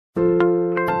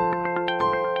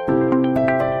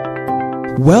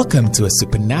Welcome to a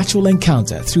supernatural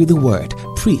encounter through the Word,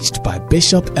 preached by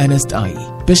Bishop Ernest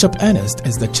Ayi. Bishop Ernest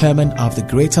is the chairman of the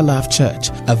Greater Love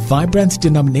Church, a vibrant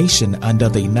denomination under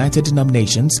the United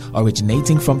Denominations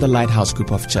originating from the Lighthouse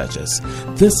Group of Churches.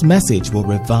 This message will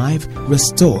revive,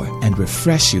 restore, and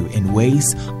refresh you in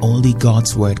ways only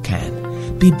God's Word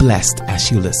can. Be blessed as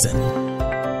you listen.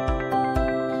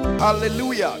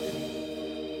 Hallelujah.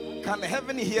 Can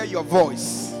heaven hear your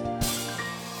voice?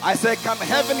 I say, can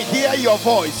heaven hear your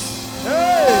voice?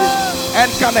 Hey.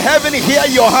 And can heaven hear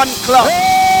your hand clap?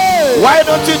 Hey. Why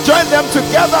don't you join them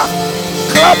together?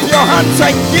 Clap your hands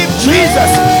and give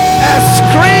Jesus a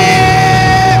scream.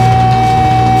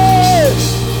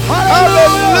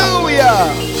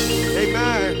 Hallelujah.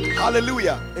 Amen.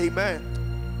 Hallelujah. Amen.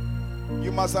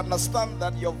 You must understand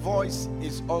that your voice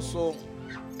is also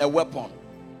a weapon.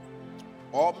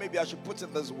 Or maybe I should put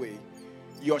it this way.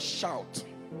 Your shout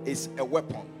is a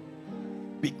weapon,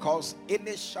 because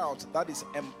any shout that is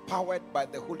empowered by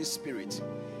the Holy Spirit,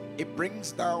 it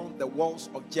brings down the walls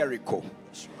of Jericho.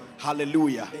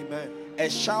 Hallelujah. Amen. A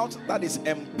shout that is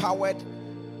empowered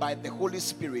by the Holy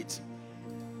Spirit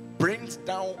brings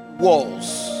down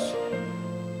walls.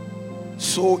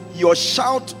 So your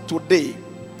shout today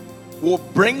will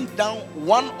bring down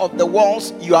one of the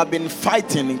walls you have been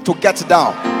fighting to get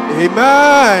down.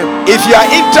 Amen. If you are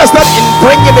interested in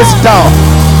bringing this down,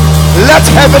 let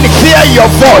heaven hear your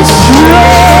voice.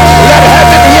 Let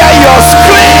heaven hear your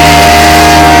scream.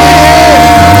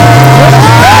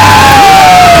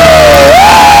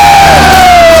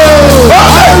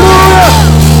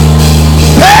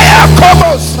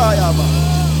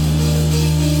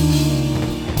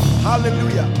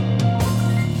 Hallelujah.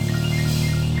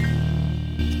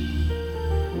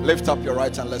 Lift up your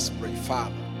right hand, let's pray.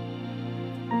 Father,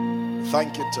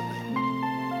 thank you today.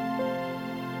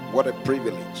 What a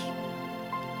privilege.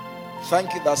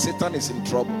 Thank you that Satan is in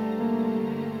trouble.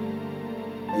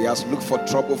 He has looked for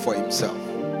trouble for himself,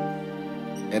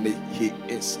 and he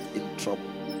is in trouble.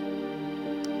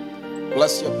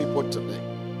 Bless your people today.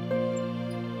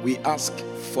 We ask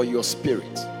for your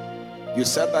spirit. You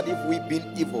said that if we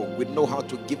being evil, we know how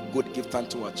to give good gift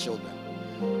unto our children.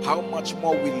 How much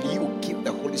more will you give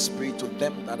the Holy Spirit to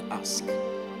them that ask?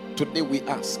 Today we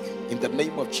ask in the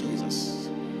name of Jesus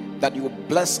that you will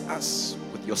bless us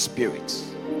with your spirit.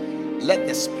 Let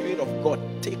the Spirit of God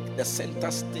take the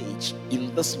center stage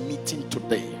in this meeting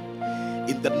today.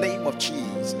 In the name of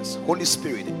Jesus, Holy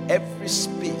Spirit, every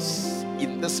space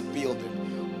in this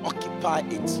building, occupy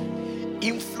it.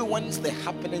 Influence the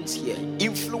happenings here.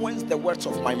 Influence the words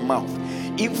of my mouth.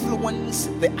 Influence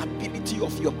the ability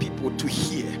of your people to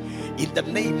hear. In the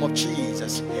name of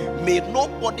Jesus, may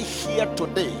nobody hear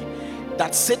today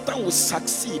that Satan will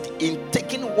succeed in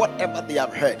taking whatever they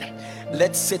have heard.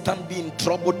 Let Satan be in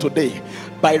trouble today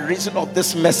by reason of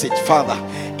this message. Father,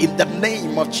 in the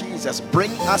name of Jesus,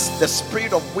 bring us the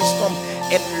spirit of wisdom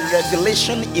and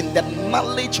revelation in the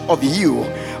knowledge of you.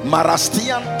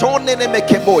 Marastian tonene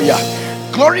mekeboya.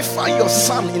 Glorify your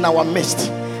Son in our midst.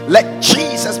 Let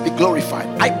Jesus be glorified.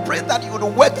 I pray that you would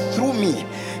work through me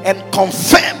and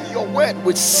confirm your word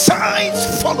with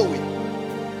signs following.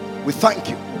 We thank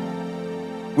you.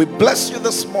 We bless you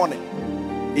this morning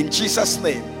in Jesus'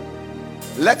 name.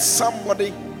 Let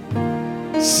somebody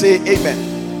say amen.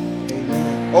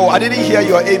 Amen. Oh, I didn't hear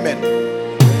your amen.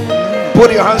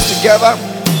 Put your hands together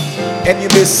and you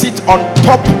may sit on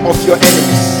top of your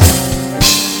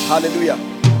enemies. Hallelujah.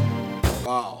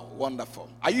 Wow, wonderful.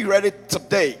 Are you ready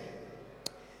today?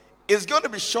 It's going to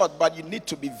be short, but you need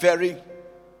to be very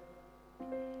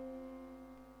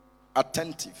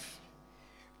attentive,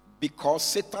 because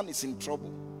Satan is in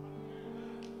trouble.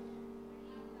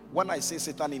 When I say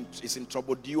Satan is in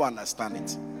trouble, do you understand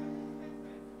it?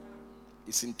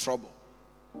 He's in trouble.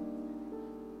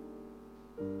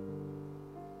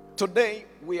 Today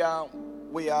we are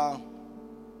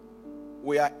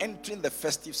entering the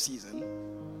festive season.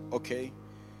 Okay,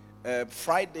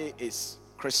 Friday is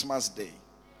Christmas Day,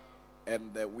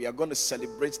 and we are going to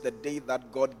celebrate the day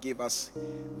that God gave us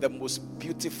the most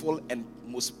beautiful and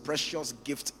most precious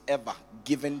gift ever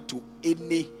given to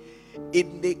any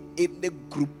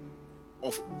group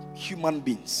of human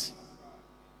beings.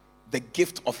 The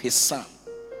gift of his Son.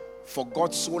 For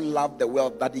God so loved the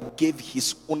world that he gave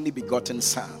his only begotten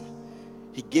Son.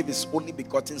 He gave his only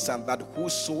begotten Son, that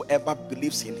whosoever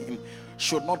believes in him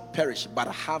should not perish but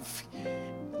have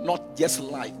not just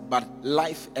life, but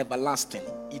life everlasting,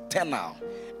 eternal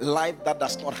life that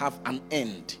does not have an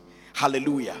end.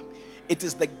 Hallelujah. It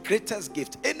is the greatest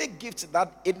gift. Any gift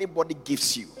that anybody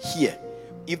gives you here,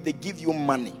 if they give you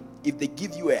money, if they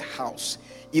give you a house,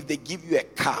 if they give you a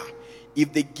car,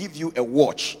 if they give you a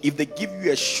watch, if they give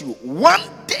you a shoe, one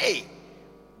day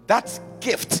that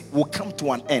gift will come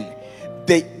to an end.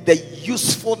 The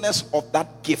usefulness of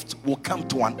that gift will come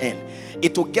to an end.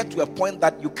 It will get to a point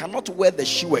that you cannot wear the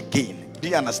shoe again. Do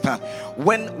you understand?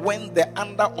 When the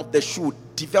under of the shoe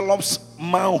develops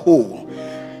manhole,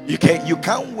 you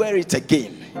can't wear it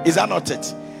again. Is that not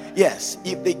it? Yes.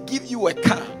 If they give you a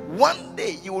car, one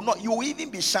day you will even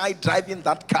be shy driving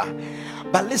that car.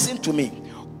 But listen to me.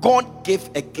 God gave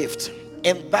a gift,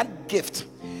 and that gift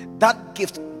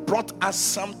brought us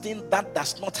something that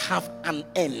does not have an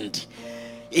end.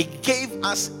 It gave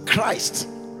us Christ.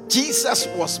 Jesus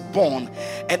was born,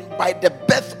 and by the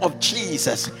birth of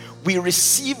Jesus, we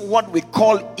receive what we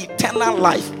call eternal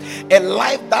life, a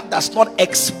life that does not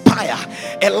expire,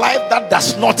 a life that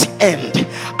does not end.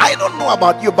 I don't know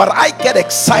about you, but I get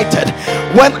excited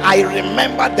when I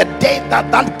remember the day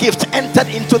that gift entered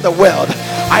into the world.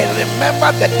 I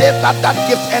remember the day that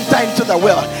gift entered into the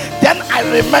world. Then I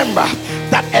remember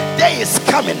that a day is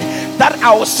coming that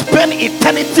I will spend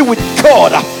eternity with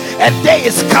God. A day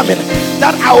is coming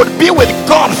that I will be with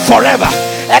God forever.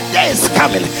 A day is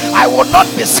coming. I will not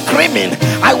be screaming.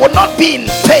 I will not be in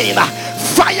pain.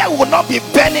 Fire will not be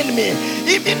burning me,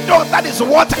 even though that is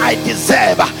what I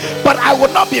deserve. But I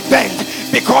will not be burned,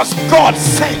 because God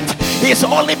sent His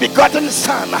only begotten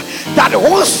Son, that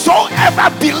whosoever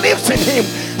believes in Him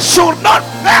should not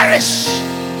perish,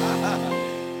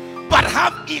 but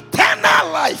have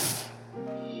eternal life.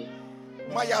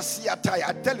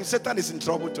 I tell you, Satan is in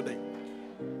trouble today.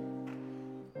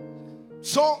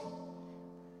 So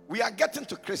we are getting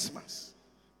to Christmas.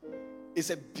 It's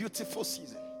a beautiful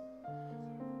season.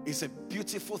 It's a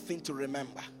beautiful thing to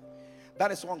remember.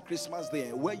 That is on Christmas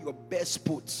Day, wear your best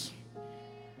boots.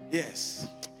 Yes,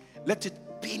 let it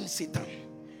pain Satan.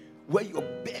 Wear your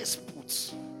best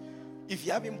boots. If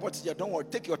you haven't bought it yet, don't worry,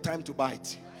 take your time to buy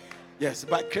it. Yes,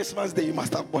 by Christmas Day you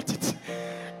must have bought it.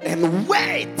 And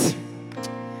wait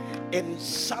and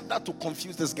shudder to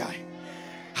confuse this guy.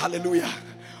 Hallelujah.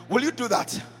 Will you do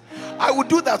that? I will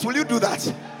do that. Will you do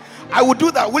that? I will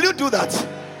do that. Will you do that?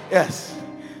 Yes.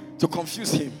 To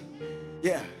confuse him.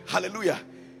 Yeah. Hallelujah.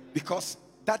 Because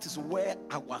that is where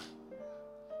our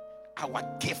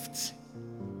gift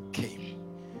came.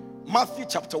 Matthew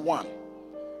chapter 1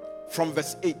 from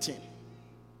verse 18.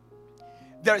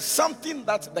 There is something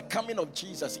that the coming of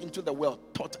Jesus into the world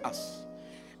taught us.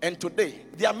 And today,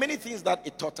 there are many things that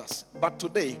it taught us. But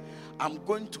today, I'm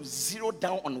going to zero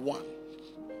down on one.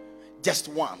 Just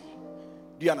one.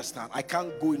 Do you understand? I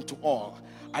can't go into all.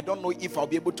 I don't know if I'll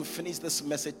be able to finish this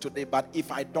message today. But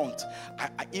if I don't,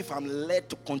 if I'm led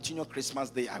to continue Christmas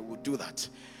Day, I will do that.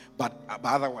 But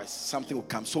otherwise, something will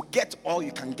come. So get all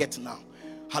you can get now.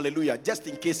 Hallelujah. Just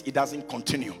in case it doesn't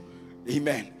continue.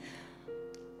 Amen.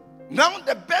 Now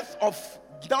the birth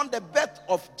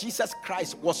of Jesus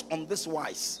Christ was on this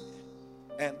wise.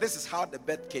 And this is how the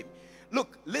birth came.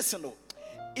 Look, listen.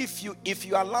 If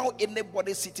you allow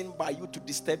anybody sitting by you to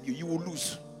disturb you, you will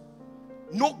lose.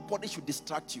 Nobody should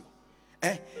distract you.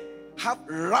 Have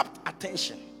rapt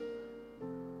attention.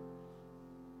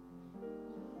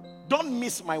 Don't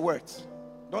miss my words.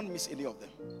 Don't miss any of them.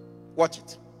 Watch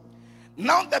it.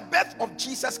 Now the birth of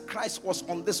Jesus Christ was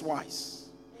on this wise.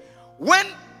 When,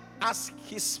 as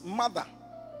his mother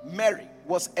Mary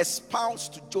was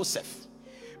espoused to Joseph,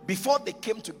 before they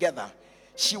came together,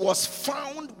 she was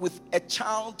found with a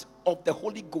child of the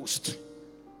Holy Ghost.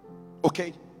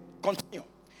 Okay, continue.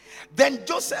 Then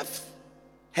Joseph,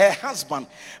 her husband,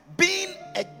 being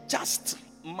a just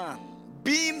man,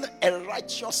 being a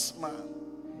righteous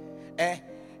man,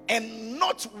 and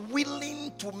not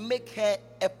willing to make her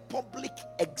a public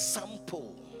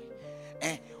example.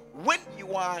 When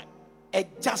you are a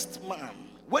just man,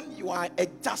 when you are a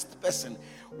just person,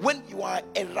 when you are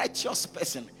a righteous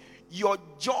person, your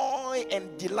joy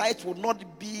and delight will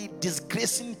not be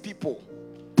disgracing people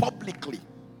publicly.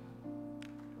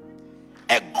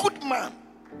 A good man.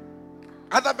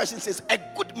 Other version says a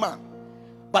good man.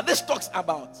 But this talks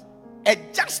about a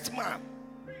just man.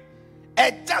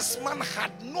 A just man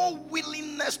had no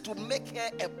willingness to make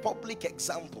her a public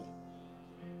example.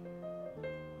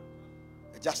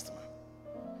 A just man.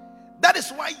 That is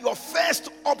why your first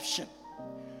option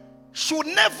should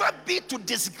never be to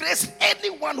disgrace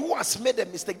anyone who has made a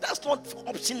mistake. That's not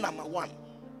option number one.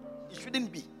 It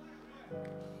shouldn't be.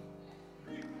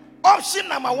 Option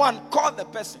number one, call the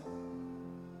person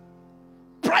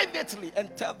privately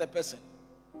and tell the person,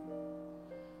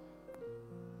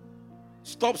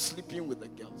 stop sleeping with the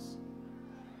girls.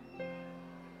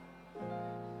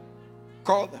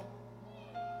 Call them.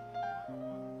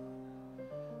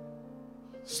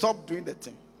 Stop doing the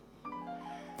thing.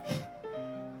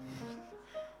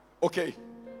 Okay.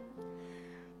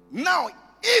 Now,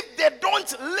 if they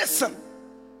don't listen,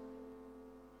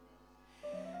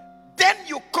 then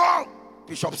you call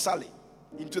Bishop Sally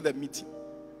into the meeting.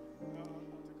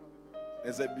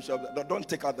 I said, Bishop, don't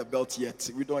take out the belt yet.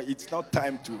 It's not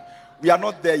time to. We are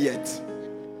not there yet.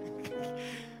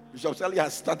 Bishop Sally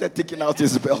has started taking out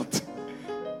his belt.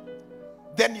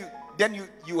 Then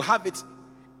you have it,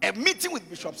 a meeting with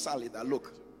Bishop Sally that,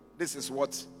 look, this is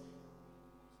what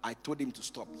I told him to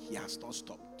stop. He has not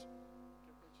stopped.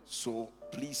 So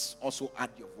please also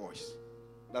add your voice.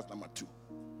 That's number 2.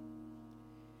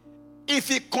 If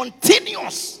he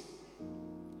continues,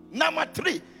 number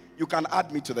 3, you can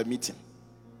add me to the meeting.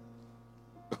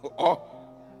 Oh,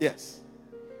 yes.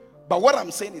 But what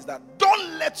I'm saying is that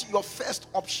don't let your first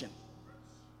option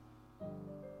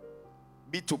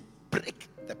be to break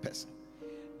the person.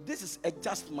 This is a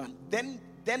just man. Then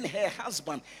her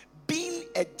husband, being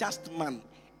a just man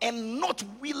and not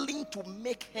willing to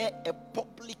make her a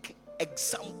public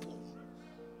example.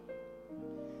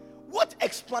 What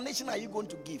explanation are you going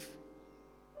to give?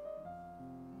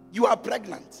 You are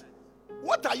pregnant.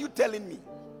 What are you telling me?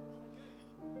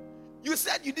 You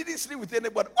said you didn't sleep with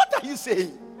anybody. What are you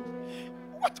saying?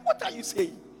 What are you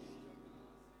saying?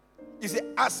 You see,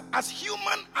 as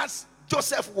human as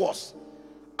Joseph was,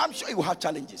 I'm sure you will have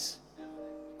challenges.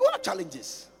 You have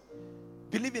challenges.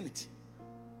 Believe in it.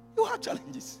 You have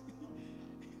challenges.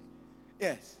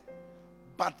 Yes.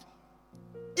 But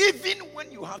even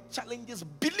when you have challenges,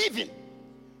 believe in,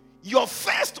 your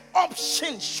first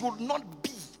option should not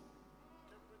be,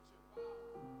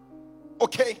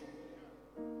 okay,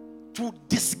 to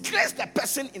disgrace the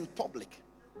person in public.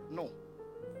 No.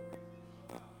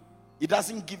 It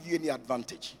doesn't give you any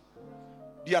advantage.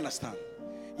 Do you understand?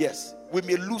 Yes. We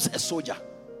may lose a soldier.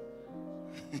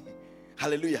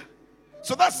 Hallelujah.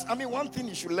 So that's, one thing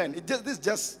you should learn. This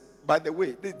just, by the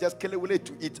way, this is just kelewele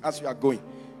to eat as you are going.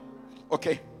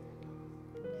 Okay.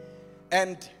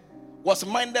 And was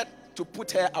minded to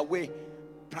put her away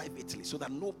privately so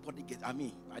that nobody gets, I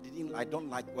don't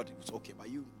like what it was. Okay, but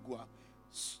you go out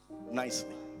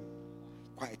nicely,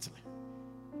 quietly.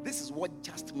 This is what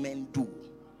just men do.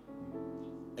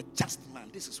 A just man,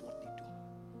 this is what they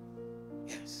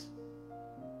do. Yes.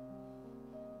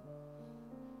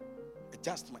 A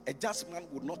just man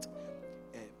would not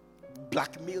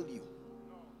blackmail you.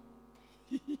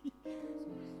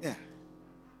 Yeah.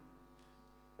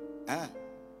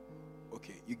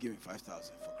 Okay, you give me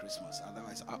 5,000 for Christmas.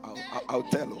 Otherwise, I'll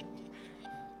tell him.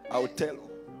 I'll tell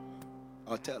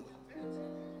him.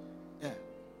 Yeah.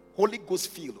 Holy Ghost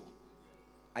feel.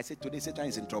 I said today Satan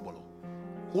is in trouble.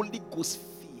 Holy Ghost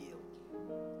feel.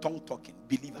 Tongue talking.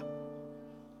 Believer.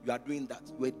 You are doing that.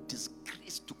 You are a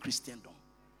disgrace to Christendom.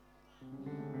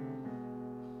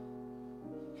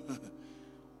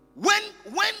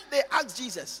 When they asked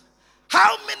Jesus,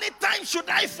 how many times should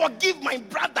I forgive my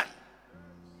brother?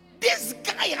 This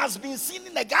guy has been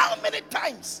sinning again. How many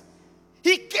times?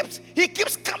 He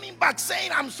keeps coming back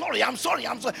saying, I'm sorry.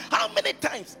 How many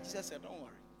times? Jesus said, don't worry.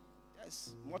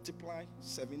 Just multiply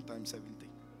 7 times 70.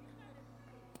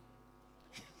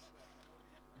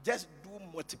 Just do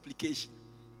multiplication.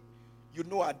 You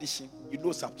know addition, you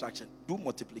know subtraction. Do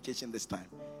multiplication this time.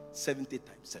 70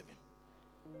 times 7.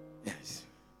 Yes.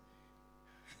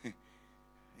 Yeah.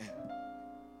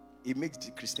 It makes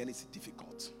the Christianity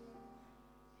difficult.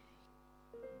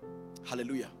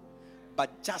 Hallelujah.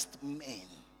 But just men,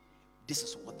 this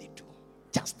is what they do.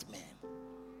 Just men.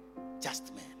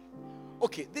 Just men.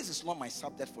 Okay, this is not my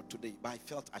subject for today, but I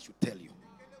felt I should tell you.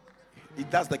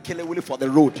 It does the kelewele for the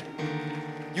road.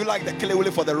 You like the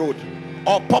kelewele for the road?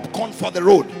 Or popcorn for the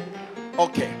road?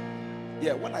 Okay.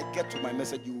 Yeah, when I get to my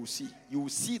message, you will see. You will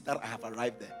see that I have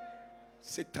arrived there.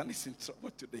 Satan is in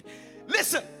trouble today.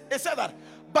 Listen, it said that.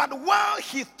 But while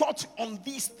he thought on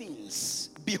these things,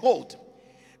 behold,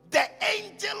 the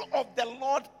angel of the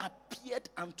Lord appeared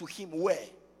unto him where?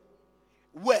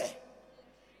 Where?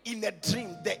 In a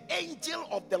dream. The angel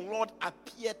of the Lord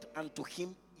appeared unto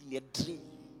him in a dream.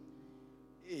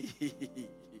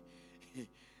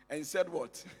 And said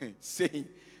what? Saying,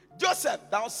 Joseph,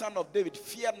 thou son of David,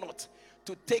 fear not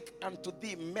to take unto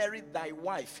thee Mary thy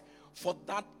wife, for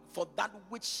that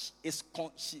which is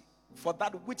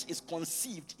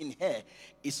conceived in her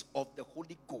is of the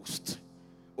Holy Ghost.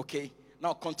 Okay,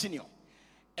 now continue.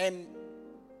 And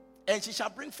she shall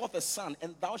bring forth a son,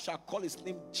 and thou shalt call his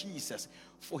name Jesus,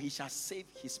 for he shall save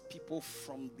his people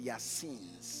from their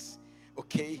sins.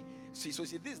 Okay, so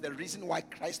see, this is the reason why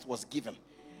Christ was given.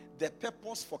 The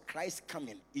purpose for Christ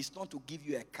coming is not to give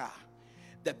you a car.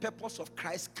 The purpose of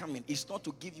Christ coming is not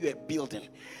to give you a building.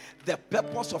 The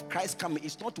purpose of Christ coming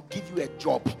is not to give you a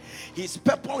job. His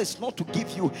purpose is not to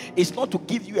give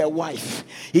you a wife.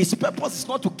 His purpose is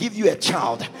not to give you a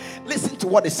child. Listen to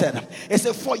what it said. It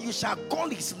said, for you shall call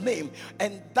his name,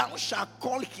 and thou shalt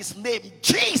call his name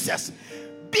Jesus,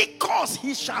 because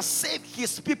he shall save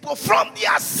his people from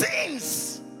their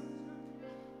sins.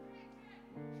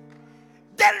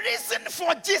 The reason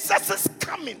for Jesus'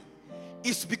 coming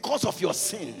is because of your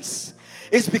sins.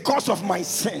 It's because of my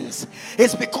sins.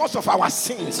 It's because of our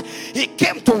sins. He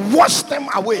came to wash them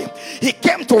away. He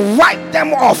came to wipe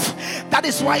them off. That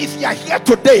is why if you are here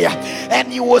today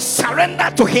and you will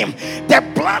surrender to him, the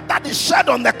blood that is shed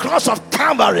on the cross of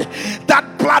Calvary,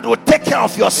 that blood will take care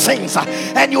of your sins,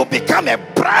 and you become a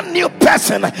brand new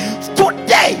person.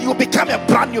 Today you become a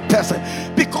brand new person,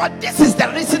 because this is the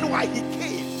reason why he came.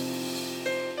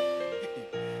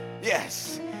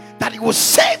 Yes, that he will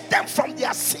save them from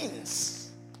their sins.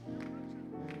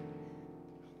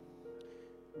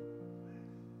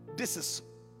 This is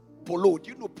polo.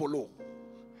 Do you know polo?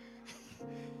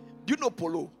 Do you know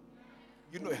polo?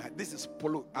 You know, this is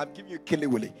polo. I'm giving you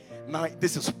Kelewele. Now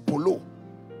this is polo.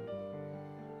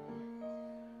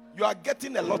 You are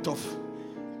getting a lot of,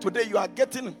 today you are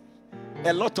getting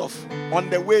a lot of on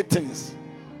the way things.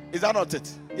 Is that not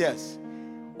it? Yes.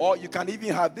 Or you can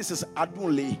even have, this is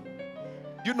adunle.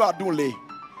 Do you know adunle?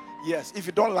 Yes. If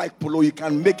you don't like polo, you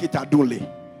can make it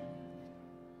adunle.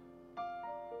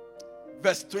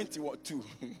 Verse 22.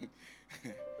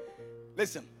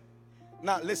 Listen.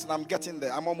 Now, listen, I'm getting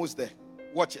there. I'm almost there.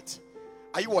 Watch it.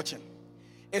 Are you watching?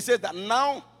 It says that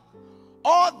now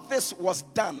all this was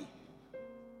done.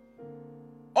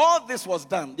 All this was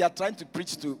done. They are trying to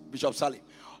preach to Bishop Salim.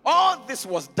 All this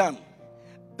was done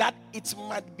that it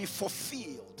might be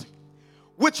fulfilled,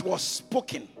 which was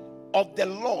spoken of the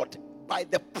Lord by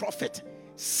the prophet,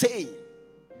 saying,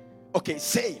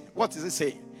 what is it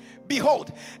saying?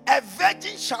 Behold, a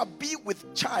virgin shall be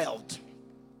with child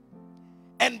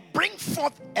and bring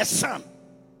forth a son,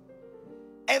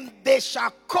 and they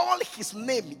shall call his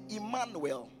name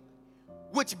Emmanuel,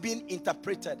 which being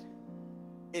interpreted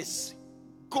is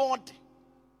God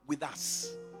with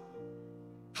us.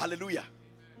 Hallelujah.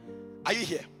 Are you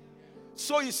here?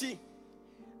 So you see,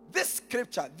 this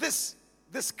scripture, this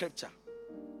scripture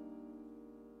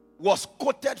was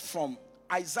quoted from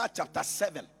Isaiah chapter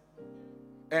 7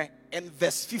 and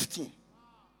verse 15.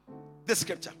 This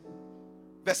scripture,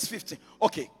 verse 15.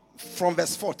 Okay, from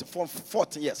verse 40, from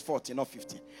 40, yes, 40, not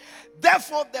 15.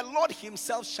 Therefore the Lord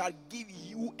himself shall give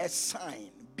you a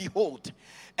sign. Behold,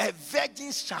 a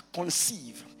virgin shall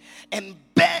conceive and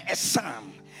bear a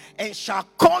son, and shall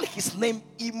call his name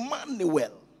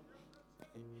Emmanuel.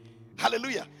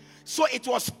 Hallelujah. So it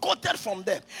was quoted from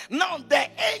there. Now the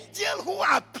angel who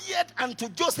appeared unto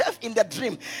Joseph in the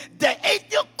dream, the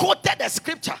angel quoted the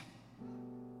scripture.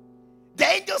 The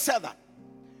angel said that,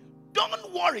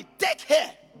 don't worry, take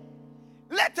her.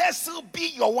 Let her still be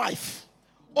your wife.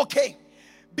 Okay?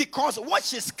 Because what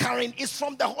she's carrying is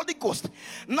from the Holy Ghost.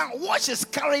 Now what she's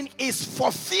carrying is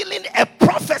fulfilling a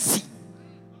prophecy.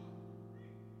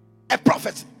 A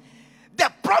prophecy.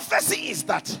 The prophecy is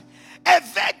that a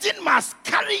virgin must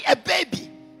carry a baby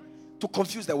to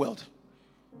confuse the world.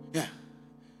 Yeah.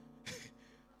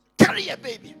 Carry a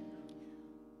baby.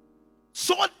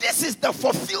 So this is the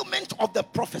fulfillment of the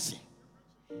prophecy.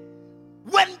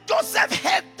 When Joseph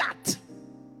heard that,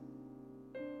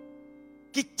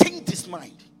 he changed his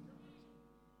mind.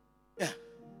 Yeah.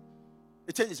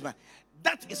 He changed his mind.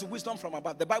 That is wisdom from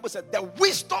above. The Bible said the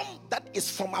wisdom that is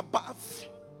from above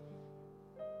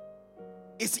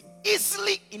is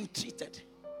easily entreated.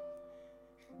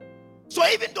 So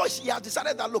even though she has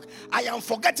decided that, look, I am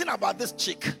forgetting about this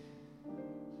chick,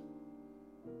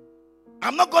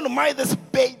 I'm not going to marry this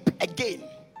babe again.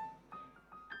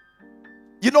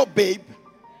 You know babe?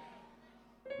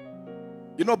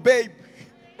 You know babe?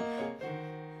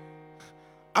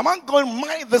 I'm not going to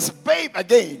marry this babe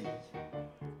again.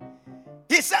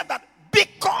 He said that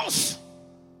because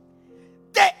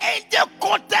the angel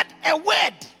quoted a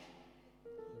word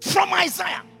from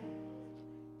Isaiah,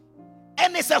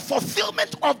 and it's a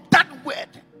fulfillment of that word.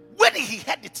 When he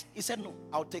heard it, he said, no,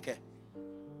 I'll take her.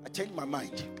 I changed my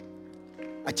mind.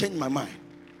 I changed my mind.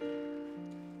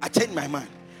 I changed my mind.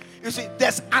 You see,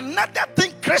 there's another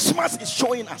thing Christmas is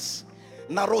showing us.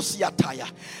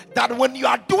 That when you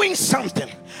are doing something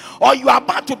or you are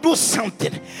about to do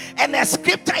something and a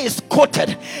scripture is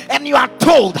quoted and you are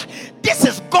told this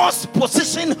is God's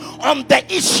position on the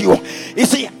issue. You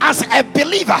see, as a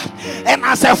believer and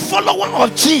as a follower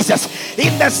of Jesus,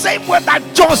 in the same way that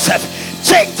Joseph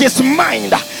changed his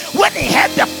mind when he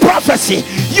heard the prophecy,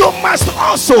 you must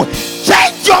also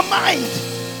change your mind.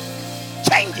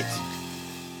 Change it.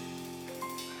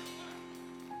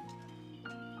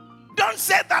 Don't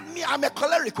say that me, I'm a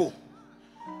cholerical.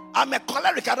 I'm a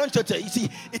choleric. I don't tell you. You see,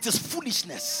 it is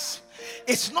foolishness.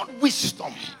 It's not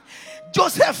wisdom.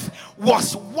 Joseph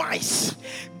was wise.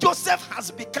 Joseph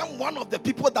has become one of the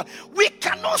people that we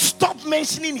cannot stop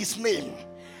mentioning his name.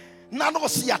 Nano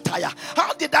Siataya.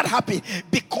 How did that happen?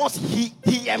 Because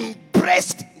he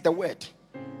embraced the word.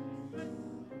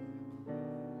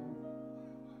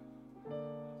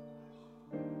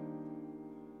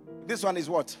 This one is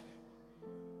what?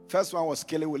 First one was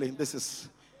Kelewele. This is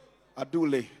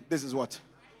Adule. This is what?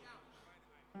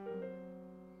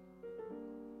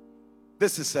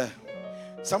 This is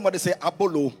somebody say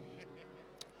Abolo.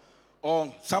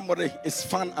 Or somebody is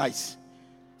Fan Ice.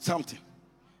 Something.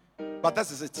 But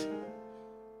this is it.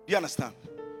 Do you understand?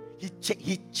 He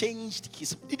changed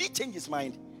his. Did he change his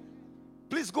mind?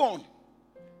 Please go on.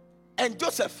 And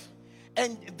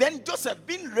then Joseph,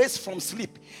 being raised from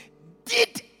sleep,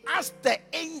 did as the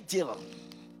angel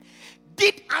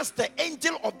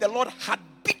of the Lord had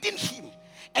bidden him,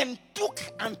 and took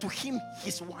unto him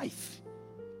his wife.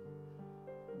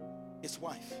 His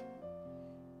wife.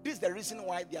 This is the reason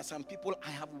why there are some people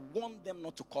I have warned them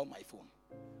not to call my phone.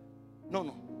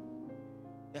 No.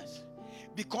 Yes.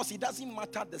 Because it doesn't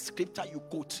matter the scripture you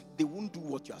quote, they won't do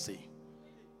what you are saying.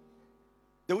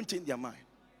 They won't change their mind.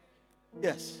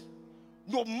 Yes.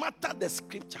 No matter the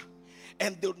scripture,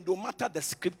 and no matter the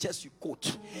scriptures you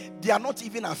quote, they are not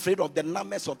even afraid of the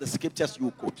numbers of the scriptures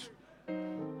you quote.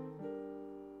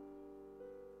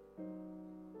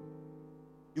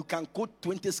 You can quote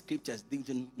 20 scriptures, they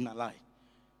didn't lie.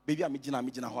 Baby, I'm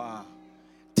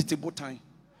Titibo time.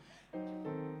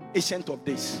 Ancient of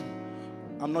days.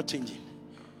 I'm not changing.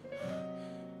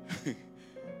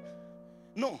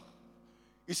 No.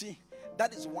 You see,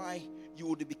 that is why you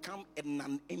would become a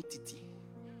non-entity.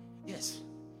 Yes.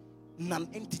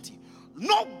 Non-entity.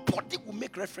 Nobody will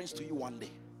make reference to you one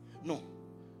day. No.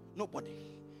 Nobody.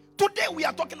 Today we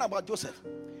are talking about Joseph.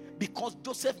 Because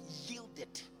Joseph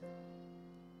yielded.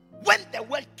 When the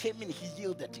word came in, he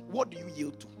yielded. What do you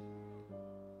yield to?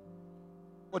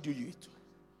 What do you yield to?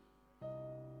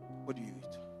 What do you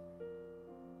eat?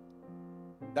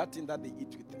 That thing that they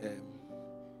eat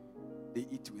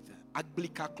with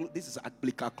agblikaklo. This is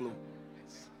agblikaklo.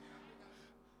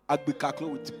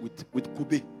 Agblikaklo with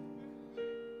kube,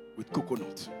 with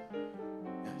coconut.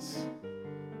 Yes.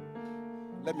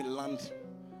 Let me land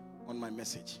on my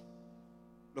message.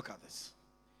 Look at this.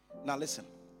 Now listen.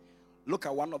 Look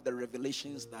at one of the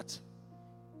revelations that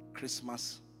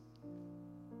Christmas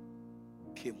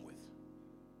came with.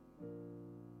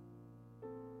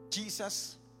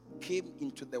 Jesus came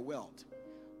into the world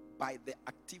by the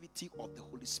activity of the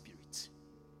Holy Spirit.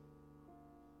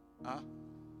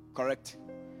 Correct?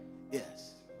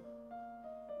 Yes.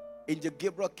 Angel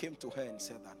Gabriel came to her and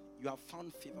said that you have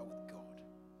found favor with God.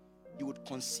 You would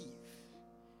conceive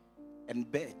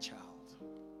and bear a child.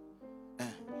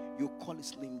 You call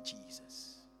his name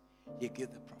Jesus. He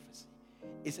gave the prophecy.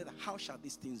 He said, how shall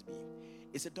these things be?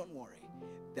 He said, don't worry.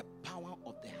 The power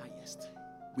of the highest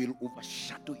will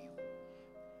overshadow you.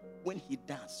 When he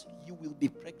does, you will be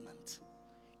pregnant.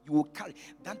 You will carry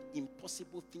that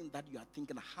impossible thing that you are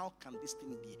thinking, how can this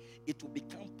thing be? It will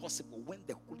become possible when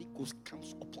the Holy Ghost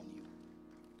comes upon you.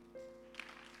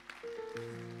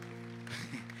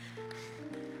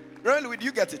 Really, do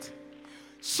you get it?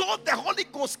 So the Holy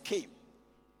Ghost came.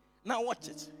 Now watch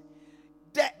it.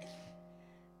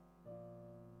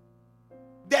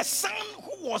 The son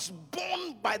who was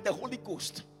born by the Holy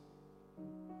Ghost,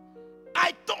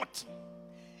 I thought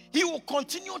he will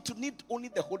continue to need only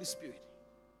the Holy Spirit.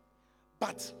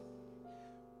 But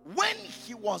when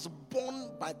he was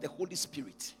born by the Holy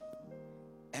Spirit,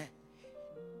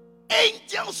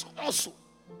 angels also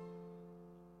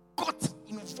got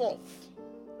involved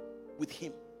with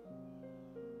him.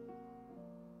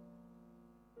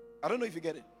 I don't know if you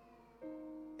get it.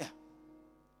 Yeah.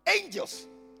 Angels.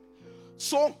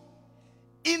 So,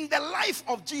 in the life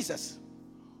of Jesus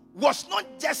was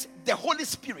not just the Holy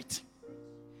Spirit,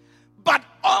 but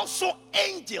also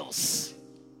angels.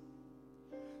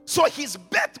 So his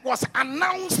birth was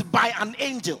announced by an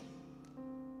angel.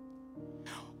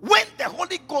 When the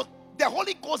Holy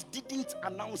Ghost didn't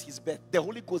announce his birth. The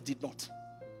Holy Ghost did not.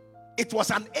 It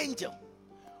was an angel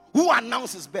who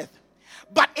announced his birth.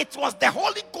 But it was the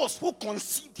Holy Ghost who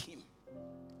conceived him.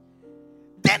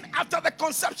 Then after the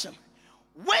conception,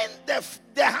 when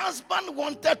the husband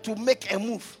wanted to make a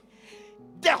move,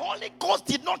 the Holy Ghost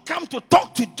did not come to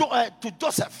talk to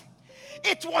Joseph.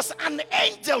 It was an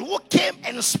angel who came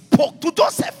and spoke to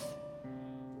Joseph.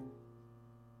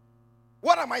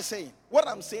 What am I saying? What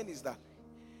I'm saying is that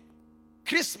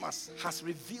Christmas has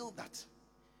revealed that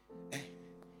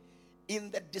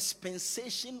in the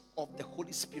dispensation of the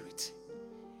Holy Spirit,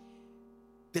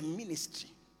 the ministry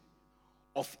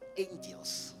of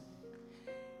angels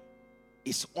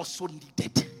is also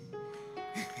needed.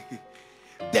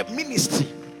 The ministry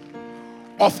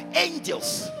of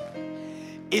angels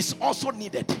is also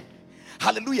needed.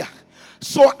 Hallelujah.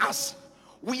 So as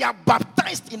we are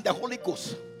baptized in the Holy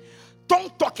Ghost,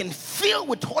 tongue talking, filled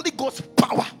with Holy Ghost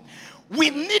power, we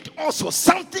need also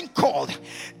something called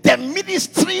the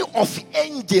ministry of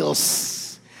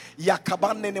angels. You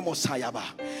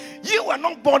were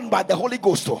not born by the Holy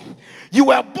Ghost. You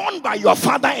were born by your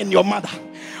father and your mother.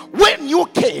 When you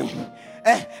came,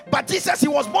 but Jesus, he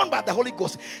was born by the Holy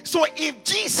Ghost. So if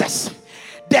Jesus,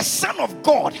 the Son of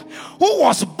God, who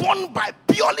was born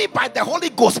purely by the Holy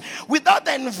Ghost, without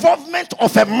the involvement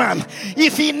of a man,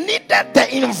 if he needed the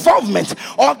involvement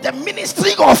of the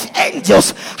ministry of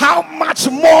angels, how much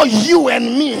more you and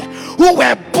me, who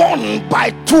were born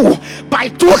by two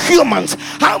humans,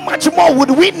 how much more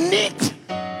would we need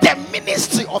the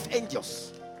ministry of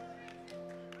angels?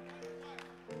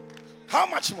 How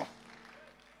much more?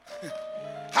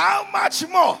 How much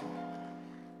more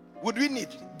would we need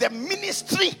the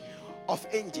ministry of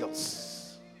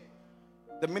angels?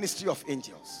 The ministry of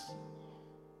angels.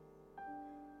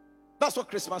 That's what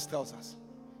Christmas tells us.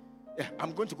 Yeah,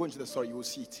 I'm going to go into the story. You will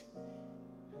see it.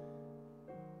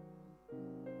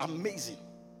 Amazing.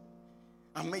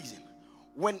 Amazing.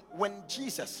 When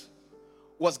Jesus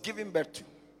was giving birth to,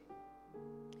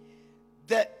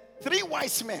 the 3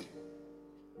 wise men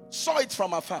saw it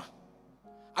from afar.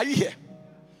 Are you here?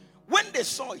 When they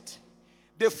saw it,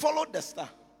 they followed the star.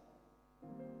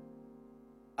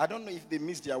 I don't know if they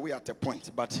missed their way at a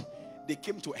point, but they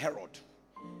came to Herod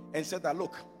and said that,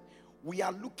 look, we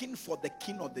are looking for the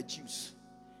King of the Jews.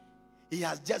 He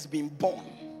has just been born,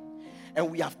 and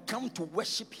we have come to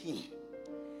worship him.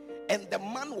 And the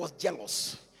man was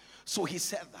jealous, so he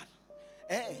said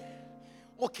that,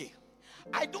 okay,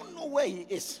 I don't know where he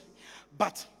is,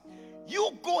 but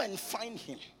you go and find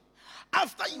him.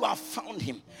 After you have found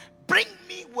him, bring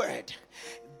me word.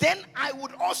 Then I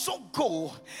would also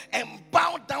go and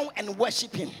bow down and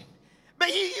worship him. But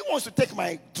he wants to take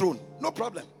my throne. No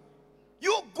problem.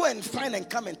 You go and find and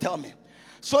come and tell me,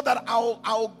 so that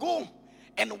I'll go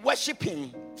and worship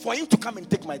him for him to come and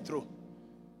take my throne.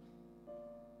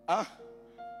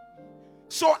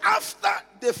 So after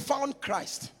they found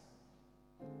Christ,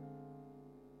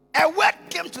 a word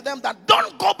came to them that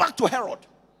don't go back to Herod.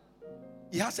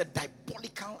 He has a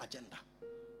diabolical agenda.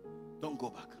 Don't go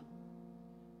back.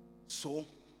 So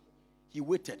he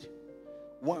waited.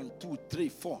 1, 2, 3,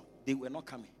 4. They were not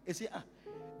coming. He said,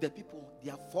 the people,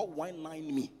 they have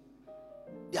 419 me.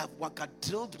 They have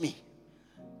drilled me.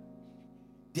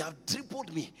 They have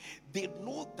dribbled me. They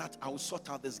know that I will sort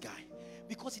out this guy.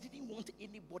 Because he didn't want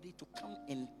anybody to come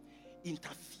and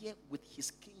interfere with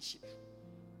his kingship.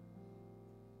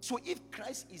 So if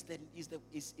Christ is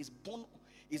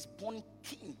born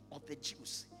king of the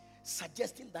Jews,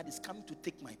 suggesting that he's coming to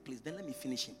take my place, then let me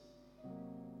finish him.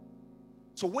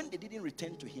 So when they didn't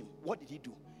return to him, what did he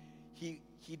do?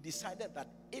 He decided that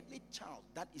any child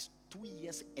that is 2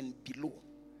 years and below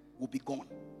will be gone.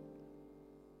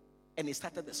 And he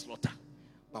started the slaughter.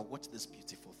 But watch this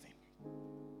beautiful thing.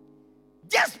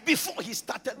 Just before he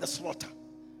started the slaughter,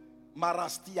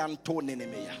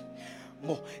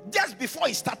 just before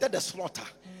he started the slaughter,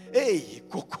 the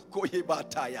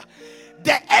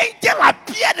angel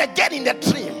appeared again in the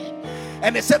dream.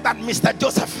 And he said that, Mr.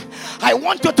 Joseph, I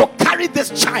want you to carry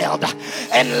this child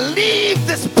and leave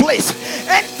this place.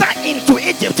 Enter into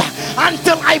Egypt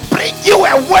until I bring you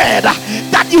a word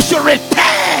that you should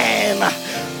return.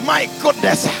 My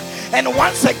goodness. And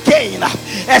once again,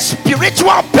 a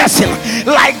spiritual person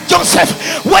like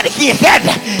Joseph, when he heard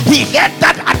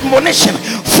that admonition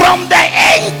from the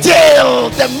angel,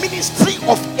 the ministry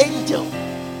of angel,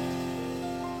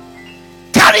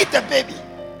 carried the baby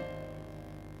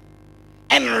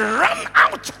and ran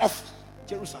out of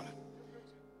Jerusalem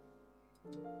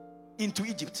into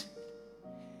Egypt.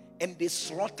 And they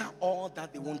slaughter all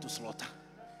that they want to slaughter.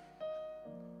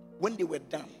 When they were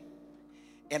done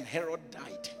and Herod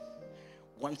died,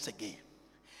 once again,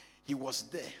 he was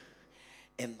there,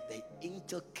 and the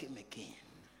angel came again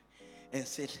and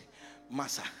said,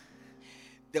 Master,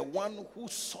 the one who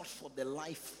sought for the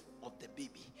life of the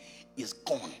baby is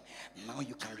gone. Now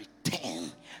you can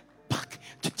return back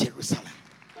to Jerusalem.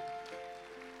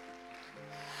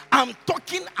 I'm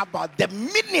talking about the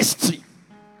ministry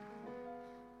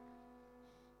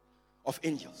of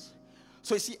angels.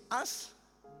 So you see, as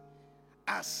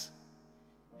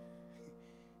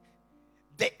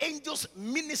the angels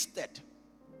ministered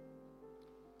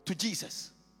to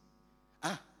Jesus,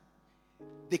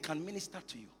 they can minister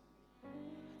to you.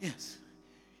 Yes.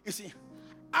 You see,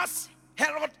 as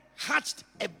Herod hatched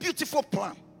a beautiful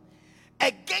plan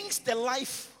against the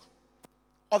life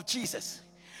of Jesus,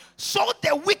 so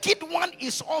the wicked one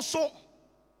is also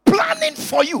planning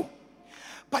for you.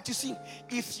 But you see,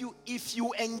 if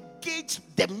you engage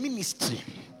the ministry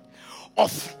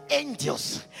of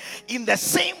angels in the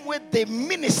same way they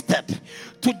ministered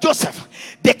to Joseph,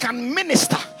 they can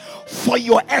minister for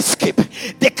your escape,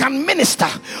 they can minister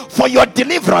for your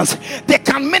deliverance, they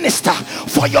can minister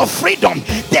for your freedom,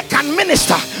 they can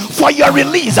minister for your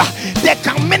release, they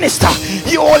can minister.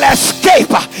 You will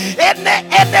escape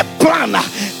any plan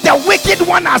the wicked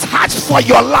one has hatched for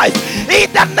your life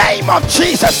in the name of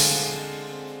Jesus.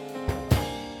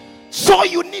 So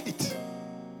you need it.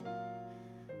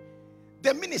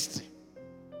 The ministry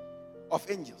of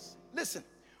angels. Listen,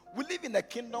 we live in a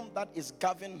kingdom that is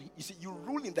governed. You see, you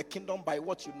rule in the kingdom by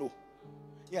what you know.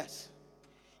 Yes.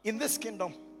 In this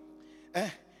kingdom,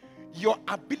 your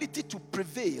ability to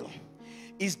prevail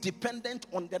is dependent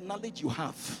on the knowledge you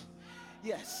have.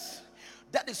 Yes.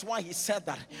 That is why he said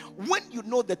that when you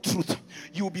know the truth,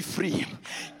 you'll be free.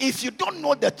 If you don't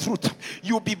know the truth,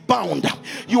 you'll be bound.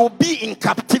 You'll be in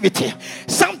captivity.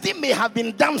 Something may have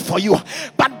been done for you,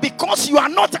 but because you are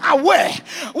not aware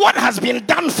what has been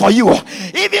done for you,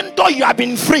 even though you have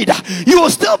been freed, you will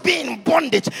still be in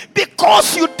bondage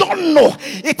because you don't know.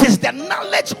 It is the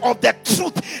knowledge of the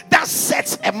truth that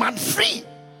sets a man free.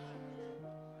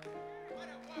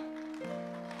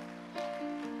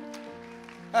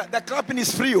 The clapping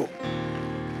is free. You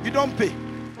don't pay.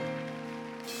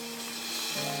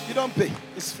 You don't pay.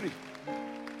 It's free.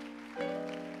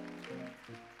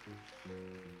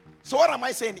 So what am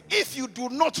I saying? If you do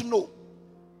not know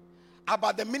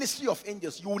about the ministry of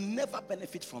angels, you will never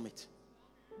benefit from it.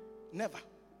 Never.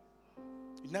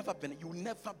 You will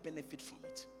never benefit from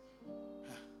it.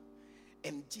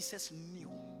 And Jesus knew.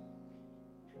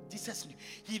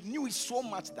 He knew it so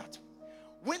much that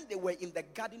when they were in the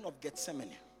Garden of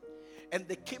Gethsemane and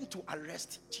they came to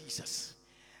arrest Jesus,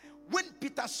 when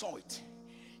Peter saw it,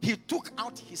 he took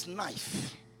out his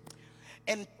knife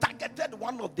and targeted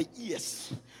one of the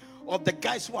ears of the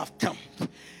guys who have come.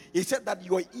 He said that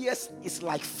your ears is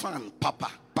like fan, Papa.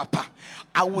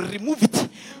 I will remove it.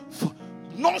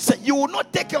 Nonsense, you will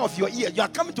not take care of your ear. You are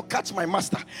coming to catch my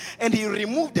master. And he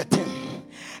removed the thing.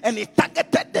 And he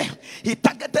targeted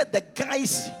the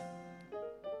guy's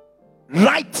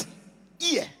right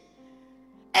ear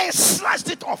and slashed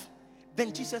it off.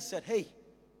 Then Jesus said, hey,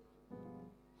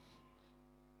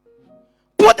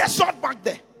 put the sword back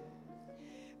there.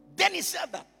 Then he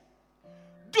said that,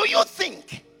 do you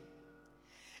think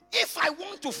if I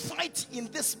want to fight in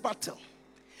this battle,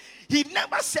 he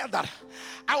never said that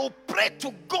I will pray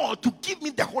to God to give me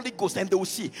the Holy Ghost and they will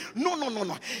see.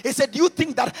 No. He said, do you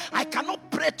think that I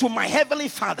cannot pray to my heavenly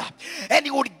Father and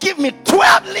he would give me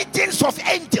 12 legions of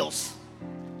angels?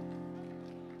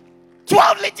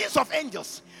 12 legions of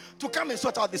angels to come and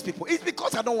sort out these people. It's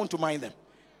because I don't want to mind them.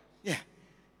 Yeah.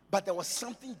 But there was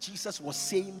something Jesus was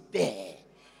saying there.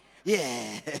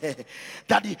 Yeah.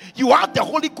 That you have the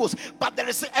Holy Ghost, but there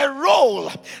is a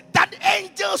role that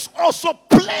angels also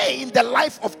play in the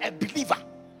life of a believer.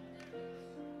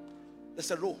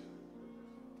 There's a role.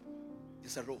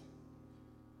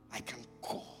 I can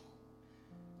call.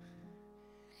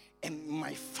 And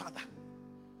my Father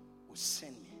will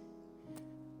send me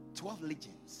 12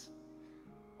 legions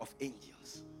of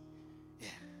angels. Yeah.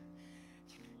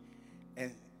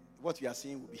 And what we are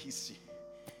seeing will be history.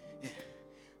 Yeah.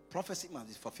 Prophecy must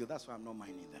be fulfilled. That's why I'm not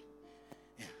minding them.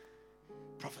 Yeah.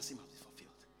 Prophecy must be fulfilled.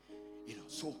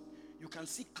 So you can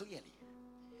see clearly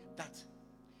that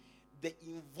the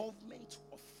involvement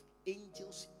of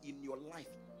angels in your life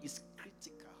is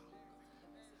critical.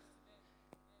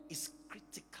 It's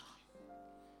critical.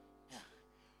 Yeah.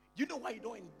 You know why you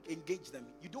don't engage them?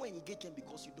 You don't engage them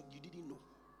because you didn't know.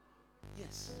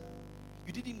 Yes.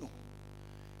 You didn't know.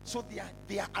 So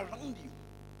they are around you.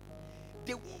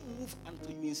 They won't move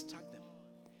until you instruct them.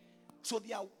 So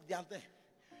they are there.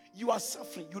 You are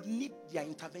suffering. You need their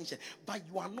intervention. But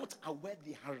you are not aware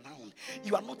they are around.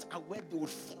 You are not aware they will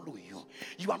follow you.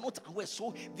 You are not aware.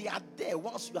 So they are there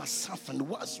whilst you are suffering,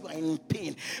 whilst you are in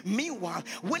pain. Meanwhile,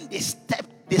 when they step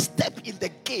in the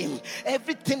game,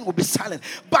 everything will be silent.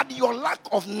 But your lack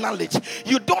of knowledge,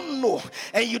 you don't know.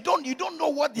 And you don't know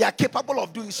what they are capable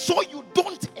of doing. So you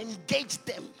don't engage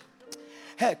them.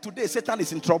 Hey, today Satan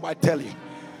is in trouble, I tell you.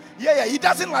 Yeah, he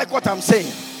doesn't like what I'm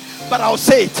saying. but I'll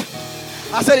say it.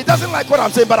 I said, it doesn't like what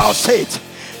I'm saying, but I'll say it.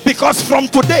 Because from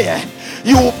today,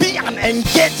 you will be an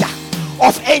engager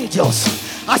of angels.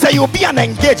 I said, you will be an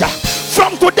engager.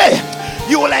 From today,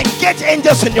 you will engage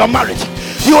angels in your marriage.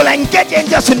 You will engage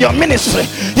angels in your ministry.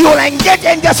 You will engage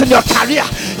angels in your career.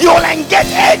 You will engage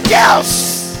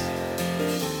angels.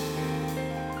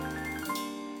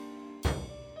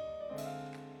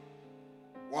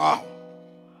 Wow.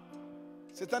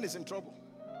 Satan is in trouble.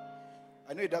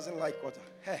 I know he doesn't like water.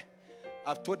 Hey,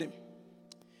 I've told him,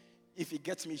 if he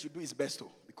gets me, he should do his best too.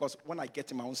 Because when I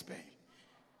get him, I won't spare him.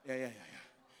 Yeah.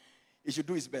 He should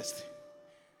do his best.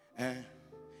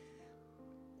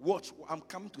 Watch. I'm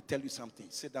coming to tell you something.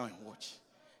 Sit down and watch.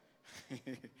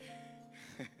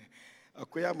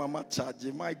 Akoya mama charge.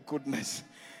 My goodness.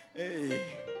 Hey.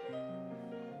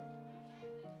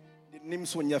 The name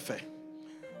Sonyefe.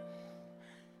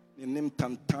 The name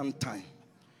Tan time.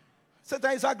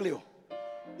 Satan is ugly.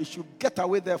 You should get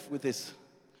away there with this.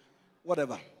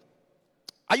 Whatever.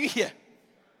 Are you here?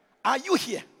 Are you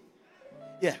here?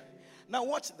 Yeah. Now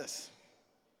watch this.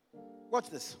 Watch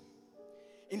this.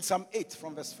 In Psalm 8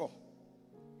 from verse 4.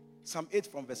 Psalm 8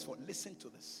 from verse 4. Listen to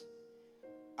this.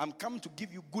 I'm coming to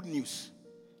give you good news.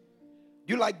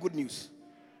 Do you like good news?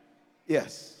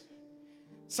 Yes.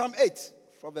 Psalm 8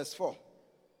 from verse 4.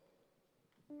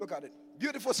 Look at it.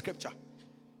 Beautiful scripture.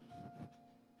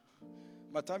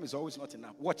 My time is always not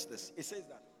enough. Watch this. It says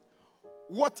that.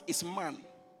 What is man?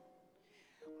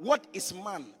 What is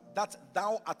man that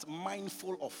thou art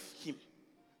mindful of him?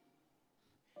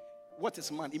 What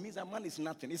is man? It means that man is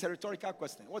nothing. It's a rhetorical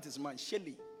question. What is man?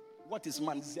 Shelly. What is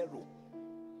man? Zero.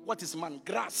 What is man?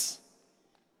 Grass.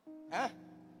 Huh?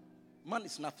 Man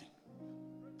is nothing.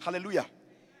 Hallelujah.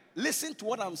 Listen to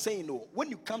what I'm saying. Oh, when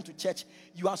you come to church,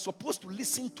 you are supposed to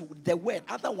listen to the word.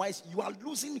 Otherwise, you are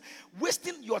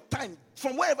wasting your time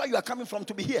from wherever you are coming from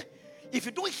to be here. If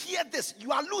you don't hear this,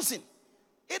 you are losing.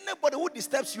 Anybody who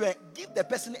disturbs you, give the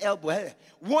person elbow. Hey,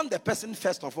 warn the person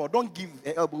first of all. Don't give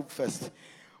elbow first.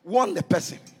 Warn the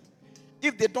person.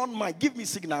 If they don't mind, give me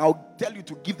signal. I'll tell you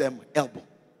to give them elbow.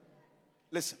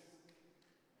 Listen.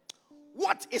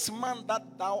 What is man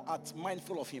that thou art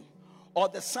mindful of him? Or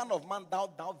the son of man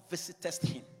thou visitest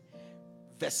him?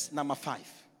 Verse number 5.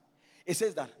 It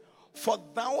says that, for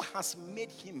thou hast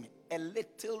made him a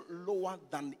little lower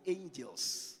than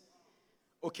angels.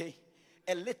 Okay?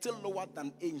 A little lower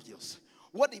than angels.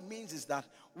 What it means is that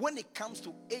when it comes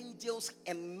to angels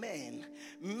and men,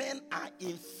 men are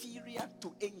inferior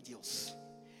to angels.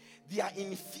 They are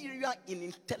inferior in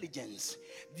intelligence.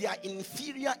 They are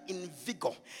inferior in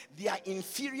vigor. They are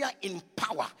inferior in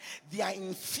power. They are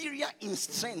inferior in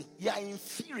strength. They are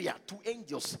inferior to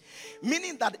angels.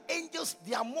 Meaning that angels,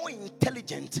 they are more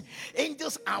intelligent.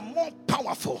 Angels are more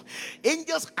powerful.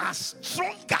 Angels are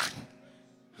stronger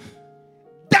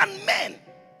than men.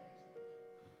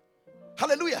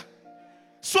 Hallelujah.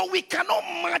 So we cannot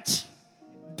match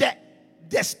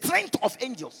the strength of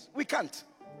angels. We can't.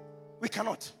 We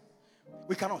cannot.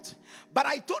 We cannot. But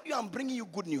I told you I'm bringing you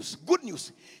good news. Good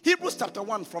news. Hebrews chapter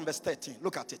 1 from verse 13.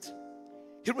 Look at it.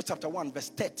 Hebrews chapter 1 verse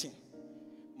 13.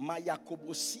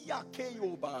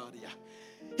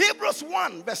 Hebrews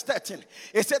 1 verse 13.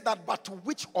 It said that, but to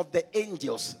which of the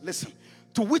angels, listen,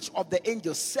 to which of the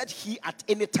angels said he at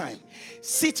any time,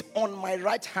 sit on my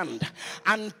right hand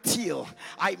until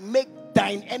I make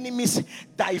thine enemies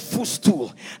thy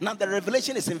footstool. Now the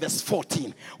revelation is in verse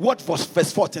 14. What was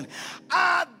verse 14?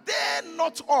 Are they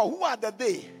not all? Who are the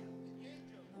they?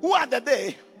 Who are the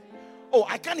they? Oh,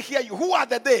 I can't hear you. Who are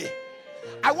the they?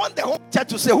 I want the whole church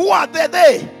to say, who are the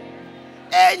they?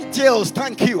 Angels,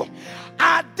 thank you.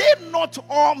 Are they not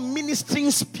all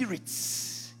ministering spirits?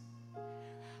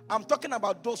 I'm talking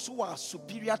about those who are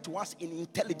superior to us in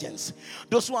intelligence,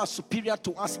 those who are superior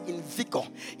to us in vigor,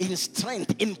 in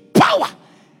strength, in power.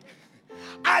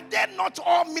 Are they not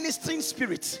all ministering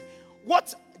spirits?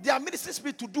 What? They are ministering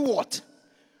spirits to do what?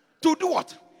 To do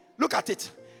what? Look at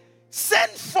it.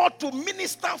 Send forth to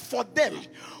minister for them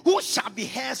who shall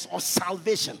be heirs of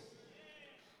salvation.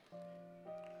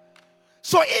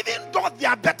 So even though they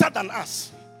are better than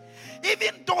us,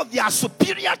 even though they are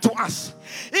superior to us,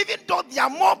 even though they are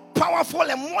more powerful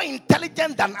and more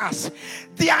intelligent than us,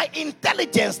 their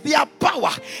intelligence, their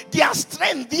power, their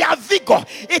strength, their vigor,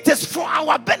 it is for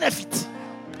our benefit.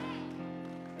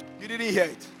 You didn't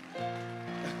hear it.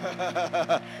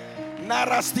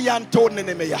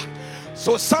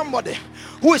 So somebody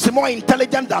who is more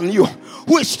intelligent than you,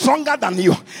 who is stronger than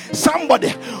you, somebody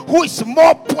who is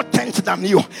more potent than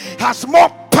you, has more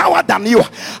power than you,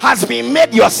 has been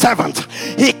made your servant.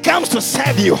 He comes to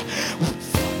serve you.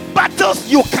 Battles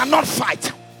you cannot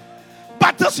fight,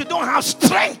 battles you don't have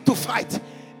strength to fight,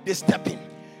 they step in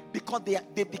because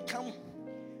they become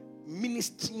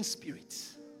ministering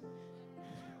spirits.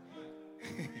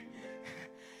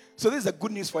 So this is a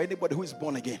good news for anybody who is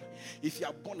born again. If you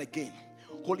are born again,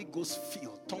 Holy Ghost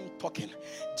filled, tongue talking,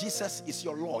 Jesus is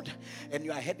your Lord, and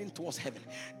you are heading towards heaven,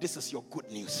 this is your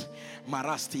good news.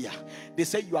 Marastia. They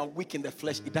say you are weak in the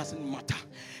flesh. It doesn't matter.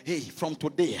 Hey, from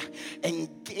today,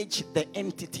 engage the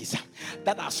entities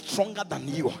that are stronger than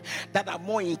you, that are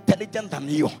more intelligent than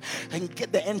you.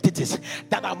 Engage the entities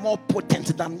that are more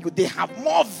potent than you. They have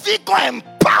more vigor and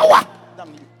power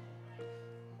than you.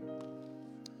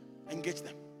 Engage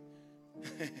them.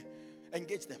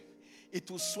 Engage them. It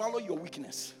will swallow your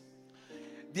weakness.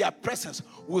 Their presence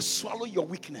will swallow your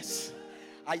weakness.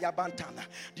 Ayabantana.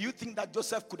 Do you think that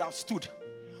Joseph could have stood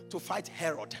to fight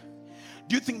Herod?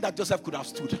 Do you think that Joseph could have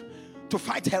stood to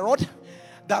fight Herod?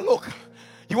 That look,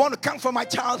 you want to come for my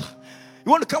child?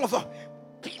 You want to come for?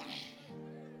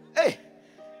 Hey,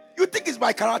 you think it's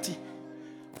by karate?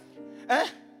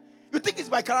 You think it's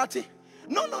by karate?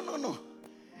 No.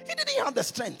 He didn't have the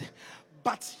strength,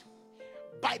 but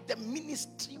by the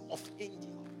ministry of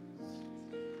angels.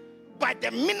 By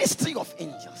the ministry of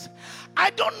angels.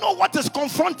 I don't know what is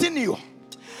confronting you.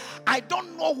 I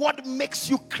don't know what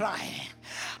makes you cry.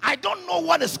 I don't know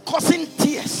what is causing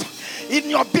tears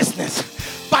in your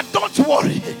business. But don't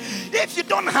worry. If you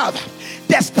don't have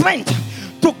the strength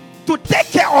to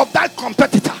take care of that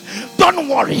competitor, don't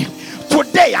worry.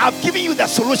 Today I've given you the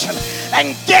solution.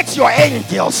 Engage your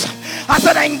angels. I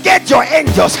said engage your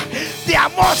angels. They are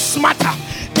more smarter.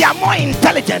 They are more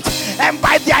intelligent, and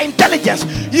by their intelligence,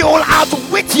 you will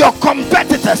outwit your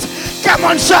competitors. Come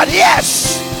on, shout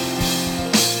yes.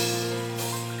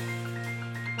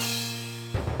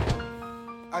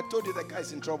 I told you the guy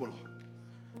is in trouble.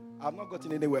 I've not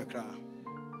gotten anywhere, cry.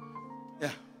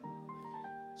 Yeah.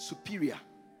 Superior.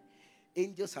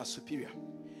 Angels are superior.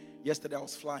 Yesterday I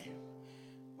was flying.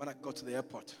 When I got to the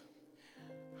airport,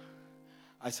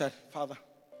 I said, Father,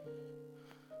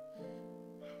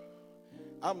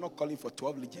 I'm not calling for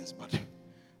 12 legions, but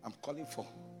I'm calling for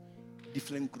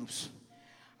different groups.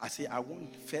 I say, I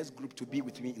want first group to be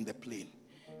with me in the plane.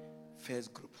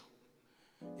 First group.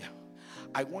 Yeah.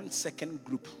 I want second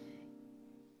group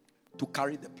to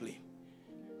carry the plane.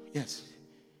 Yes.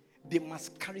 They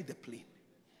must carry the plane.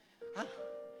 Huh?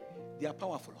 They are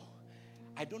powerful.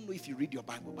 I don't know if you read your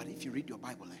Bible, but if you read your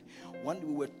Bible, one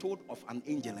we were told of an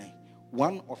angel,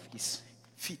 one of his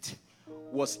feet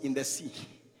was in the sea.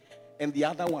 And the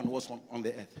other one was on the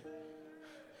earth.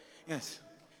 Yes.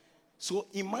 So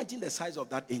imagine the size of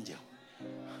that angel.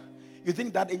 You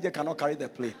think that angel cannot carry the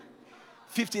plane?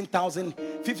 15,000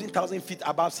 feet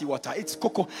above seawater. It's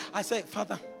cocoa. I said,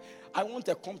 Father, I want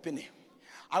a company.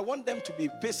 I want them to be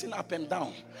pacing up and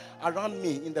down around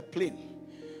me in the plane.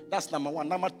 That's number one.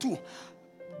 Number two,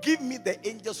 give me the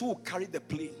angels who will carry the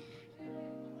plane.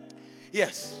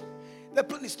 Yes. The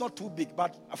plane is not too big,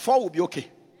 but 4 will be okay.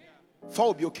 4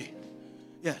 will be okay.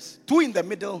 Yes. 2 in the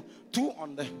middle, 2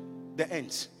 on the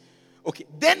ends. Okay.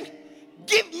 Then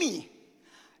give me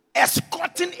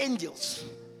escorting angels.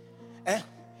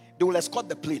 They will escort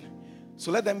the plane.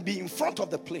 So let them be in front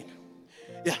of the plane.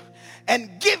 Yeah.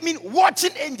 And give me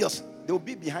watching angels. They will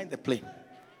be behind the plane.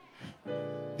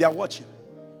 They are watching.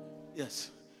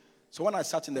 Yes. So when I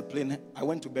sat in the plane, I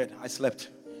went to bed. I slept.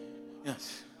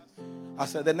 Yes. I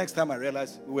said the next time I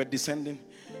realized we were descending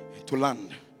to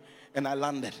land. And I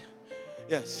landed.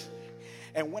 Yes.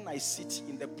 And when I sit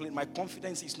in the plane, my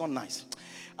confidence is not nice.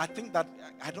 I think that,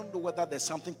 I don't know whether there's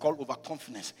something called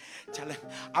overconfidence.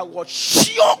 I was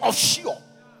sure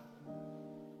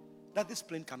that this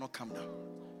plane cannot come down.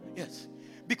 Yes.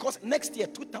 Because next year,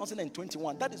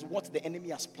 2021, that is what the enemy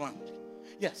has planned.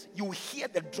 Yes. You will hear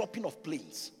the dropping of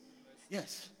planes.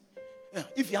 Yes. Yeah.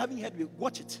 If you haven't heard,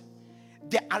 watch it.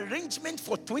 The arrangement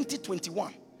for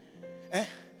 2021.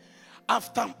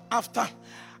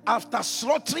 After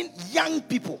slaughtering young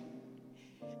people,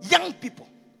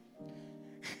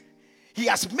 he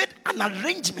has made an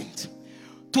arrangement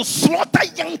to slaughter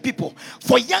young people,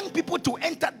 for young people to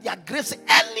enter their grace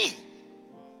early.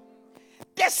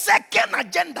 The second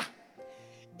agenda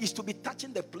is to be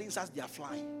touching the planes as they are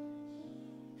flying.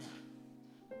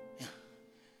 Yeah.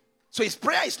 So his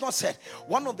prayer is not said.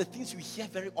 One of the things you hear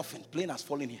very often, plane has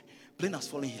fallen here. Plane has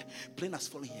fallen here. Plane has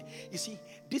fallen here. You see,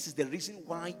 this is the reason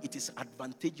why it is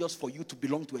advantageous for you to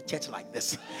belong to a church like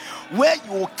this, where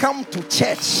you will come to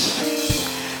church,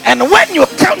 and when you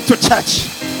come to church,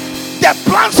 the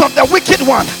plans of the wicked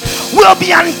one will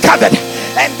be uncovered,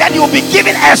 and then you'll be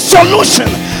given a solution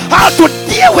how to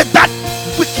deal with that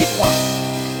wicked one.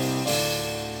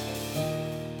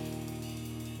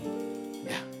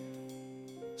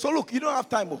 So look, you don't have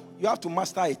time. You have to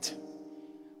master it.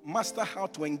 Master how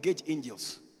to engage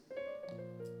angels.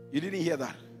 You didn't hear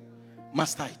that?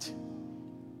 Master it.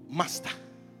 Master.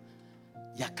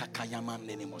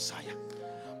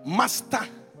 Master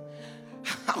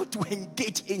how to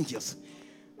engage angels.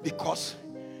 Because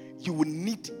you will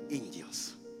need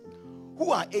angels.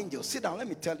 Who are angels? Sit down, let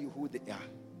me tell you who they are.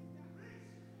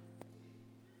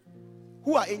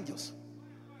 Who are angels?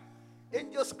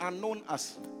 Angels are known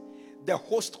as the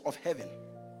host of heaven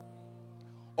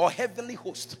or heavenly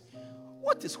host.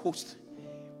 What is host?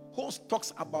 Host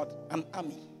talks about an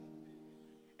army.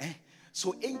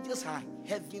 So angels are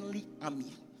heavenly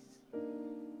army.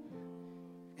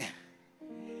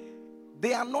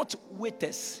 They are not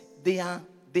waiters. They are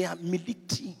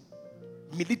military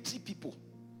people.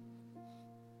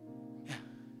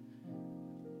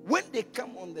 When they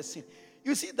come on the scene,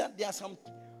 you see that there are some.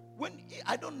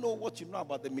 I don't know what you know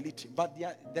about the military, but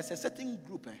there's a certain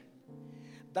group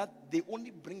that they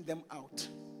only bring them out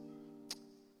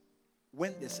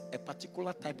when there's a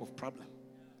particular type of problem.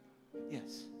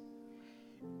 Yes.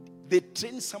 They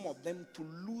train some of them to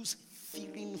lose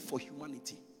feeling for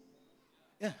humanity.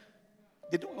 Yeah.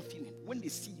 They don't have feeling. When they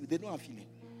see you, they don't have feeling.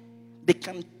 They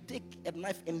can take a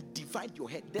knife and divide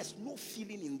your head. There's no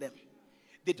feeling in them.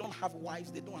 They don't have wives.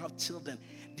 They don't have children.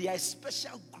 They are a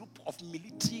special group of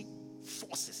military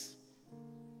forces.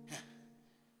 Yeah.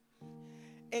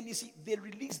 And you see, they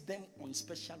release them on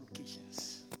special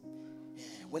occasions. Yeah.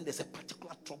 When there's a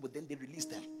particular trouble, then they release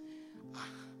them.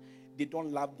 They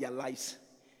don't love their lives.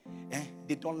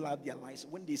 They don't love their lives.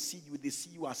 When they see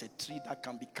you as a tree that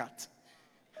can be cut.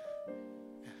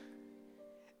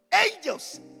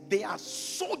 Angels, they are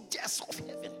soldiers of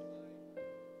heaven.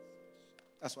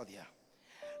 That's what they are.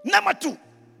 Number 2,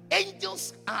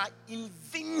 angels are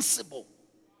invincible.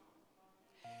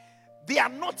 They are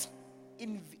not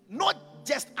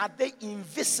just are they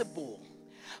invisible,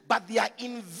 but they are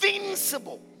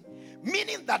invincible.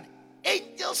 Meaning that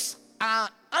angels are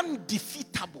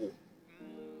undefeatable.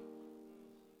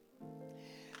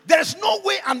 There is no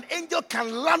way an angel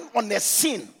can land on a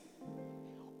scene.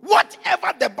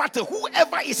 Whatever the battle,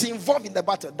 whoever is involved in the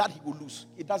battle, that he will lose.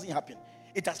 It doesn't happen.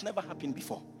 It has never happened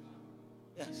before.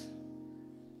 Yes.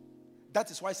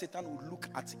 That is why Satan will look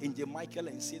at Angel Michael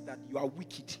and say that you are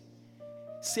wicked.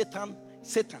 Satan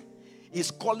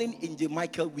is calling Angel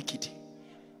Michael wicked.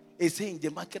 He's saying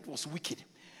Angel Michael was wicked.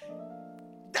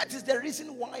 That is the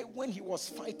reason why when he was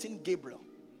fighting Gabriel,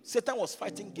 Satan was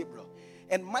fighting Gabriel,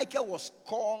 and Michael was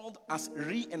called as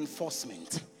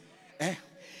reinforcement.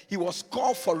 He was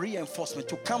called for reinforcement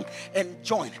to come and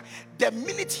join. The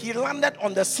minute he landed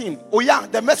on the scene,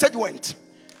 the message went.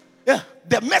 Yeah,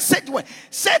 the message went.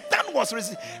 Satan was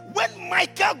resisting. When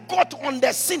Michael got on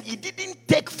the scene, it didn't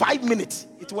take 5 minutes.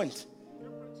 It went.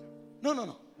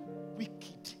 No.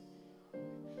 Wicked.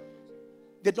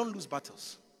 They don't lose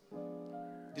battles.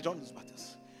 They don't lose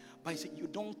battles. But you see, you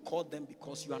don't call them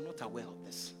because you are not aware of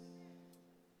this.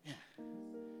 Yeah.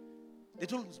 They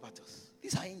don't lose battles.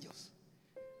 These are angels.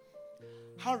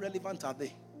 How relevant are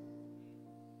they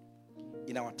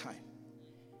in our time?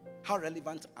 How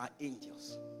relevant are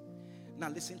angels? Now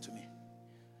listen to me.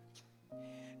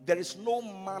 There is no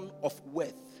man of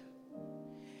worth.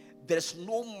 There is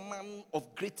no man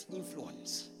of great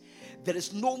influence. There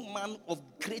is no man of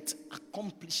great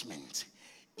accomplishment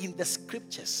in the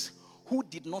scriptures who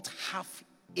did not have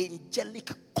angelic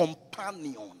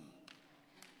companion.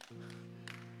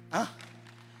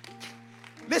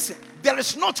 Listen, there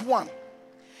is not one.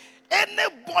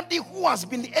 Anybody who has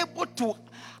been able to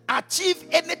achieve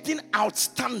anything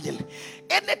outstanding,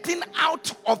 anything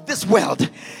out of this world,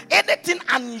 anything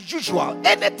unusual,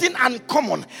 anything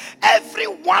uncommon, every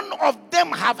one of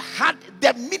them have had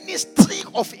the ministry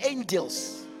of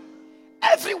angels.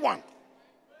 Everyone,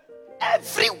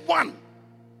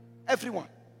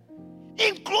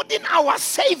 including our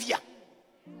Savior.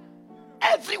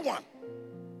 Everyone.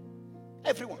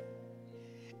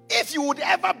 If you would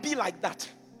ever be like that,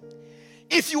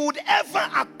 if you would ever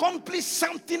accomplish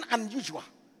something unusual,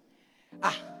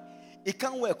 it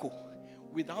can't work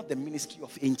without the ministry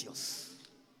of angels.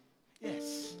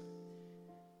 Yes,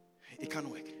 it can't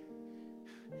work.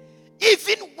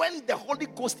 Even when the Holy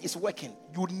Ghost is working,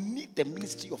 you need the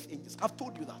ministry of angels. I've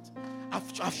told you that.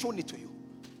 I've shown it to you.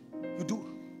 You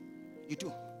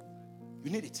do. You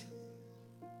need it.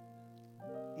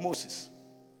 Moses,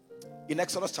 in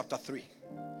Exodus chapter 3,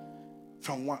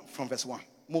 from verse 1,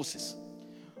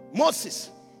 Moses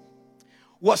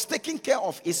was taking care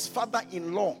of his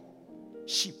father-in-law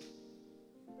sheep.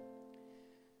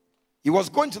 He was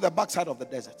going to the backside of the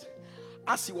desert.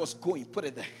 As he was going, put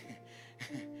it there.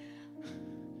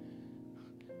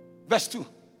 Verse 2.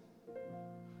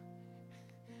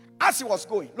 As he was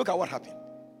going, look at what happened.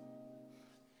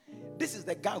 This is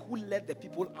the guy who led the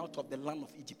people out of the land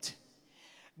of Egypt.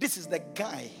 This is the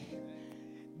guy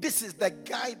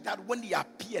that when he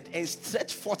appeared and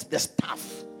stretched forth the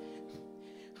staff,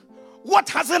 what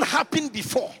hasn't happened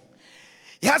before?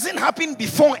 It hasn't happened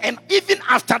before, and even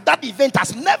after that event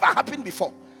has never happened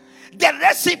before. The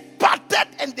Red Sea parted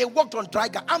and they walked on dry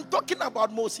ground. I'm talking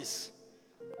about Moses.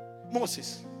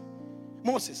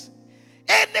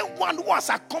 Anyone who has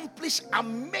accomplished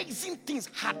amazing things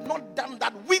had not done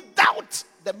that without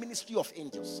the ministry of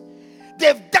angels.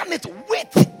 They've done it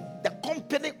with the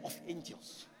company of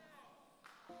angels.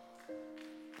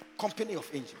 Company of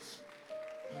angels.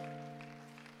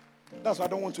 That's why I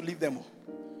don't want to leave them.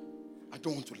 I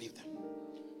don't want to leave them.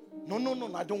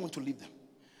 No, I don't want to leave them.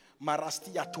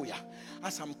 Marastia Toya.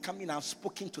 As I'm coming, I've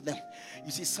spoken to them.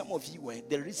 You see, some of you,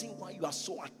 the reason why you are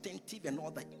so attentive and all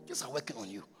that, angels are working on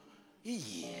you.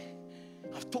 Yeah.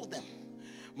 I've told them.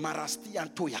 Marasti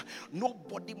and Toya.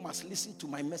 Nobody must listen to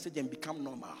my message and become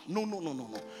normal.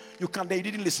 No. You can't. They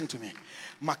didn't listen to me.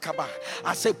 Makaba.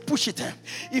 I say push it.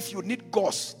 If you need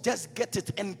gauze, just get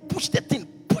it and push the thing.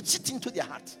 Push it into their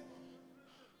heart.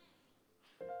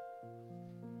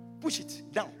 Push it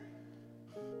down.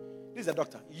 This is a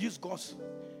doctor. You use gauze.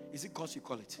 Is it gauze you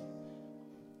call it?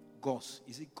 Gauze.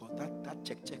 Is it gauze? That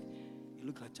check. You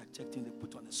look like check thing they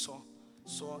put on a saw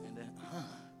and then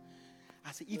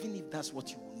I say, even if that's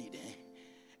what you will need,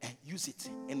 use it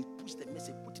and push the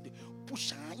message,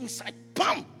 push inside,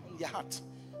 bam, on their heart.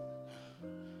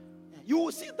 You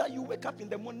will see that you wake up in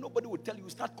the morning, nobody will tell you, you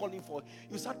start praying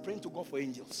to God for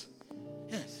angels.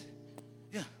 Yes.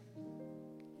 Yeah.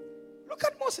 Look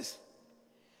at Moses.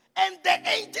 And the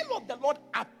angel of the Lord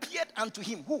appeared unto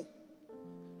him. Who?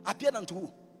 Appeared unto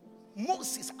who?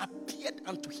 Moses appeared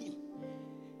unto him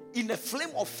in a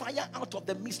flame of fire out of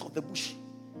the midst of the bush.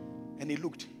 And he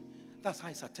looked. That's how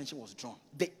his attention was drawn.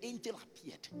 The angel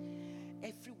appeared.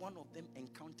 Every one of them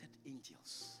encountered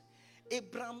angels.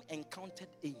 Abraham encountered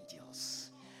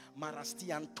angels. I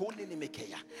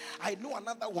know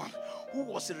another one who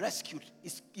was rescued.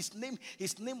 His name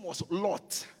was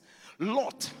Lot.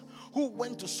 Lot, who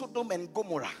went to Sodom and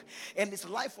Gomorrah, and his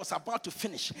life was about to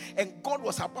finish, and God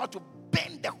was about to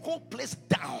burn the whole place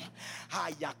down.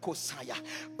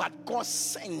 But God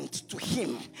sent to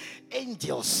him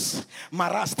angels.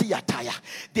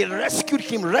 They rescued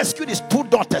him, rescued his 2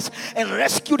 daughters, and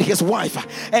rescued his wife,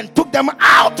 and took them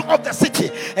out of the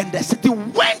city, and the city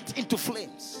went into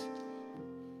flames.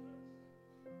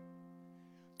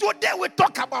 Today we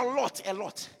talk about Lot a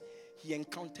lot. He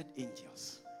encountered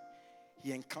angels.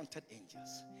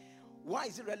 Why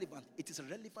is it relevant? It is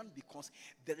relevant because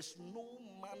there is no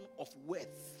man of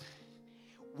worth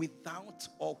without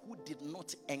or who did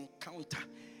not encounter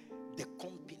the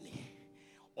company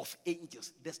of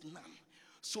angels. There's none.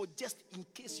 So just in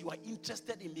case you are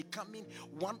interested in becoming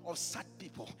one of such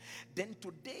people, then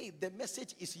today the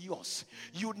message is yours.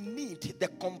 You need the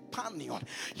companion.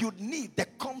 You need the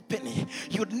company.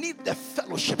 You need the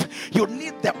fellowship. You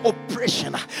need the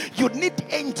operation. You need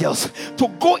angels to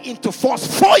go into force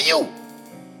for you.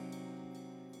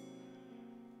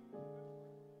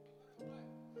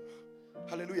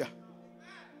 Hallelujah.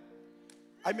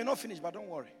 I may not finish, but don't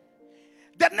worry.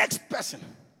 The next person,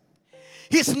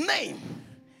 his name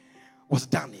was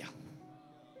Daniel.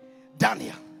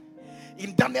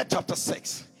 In Daniel chapter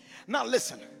 6. Now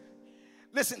listen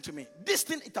to me. This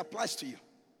thing, it applies to you.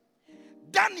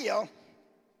 Daniel,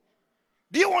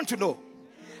 do you want to know?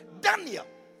 Daniel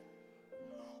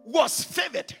was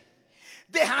favored.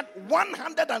 They had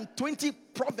 120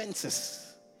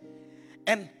 provinces.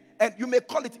 And you may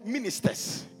call it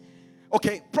ministers.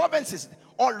 Okay, provinces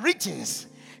or regions.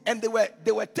 And they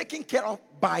were taken care of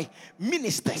by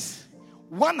ministers.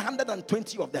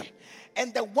 120 of them.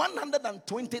 And the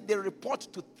 120, they report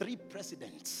to 3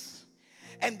 presidents.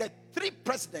 And the 3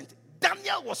 presidents,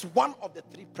 Daniel was one of the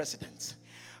 3 presidents.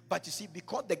 But you see,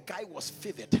 because the guy was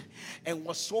favored and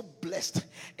was so blessed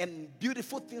and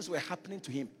beautiful things were happening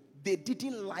to him, they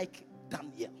didn't like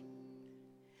Daniel.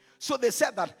 So they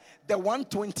said that the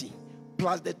 120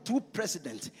 plus the 2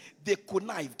 presidents, they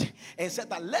connived and said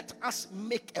that let us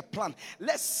make a plan.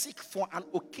 Let's seek for an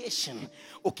occasion,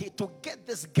 to get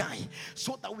this guy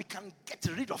so that we can get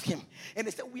rid of him. And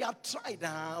they said, we have tried,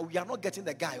 we are not getting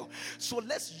the guy. So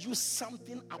let's use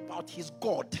something about his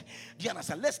God. Do you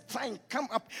understand? Let's try and come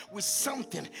up with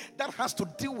something that has to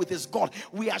deal with his God.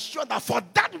 We are sure that for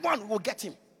that one, we'll get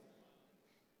him.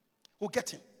 We'll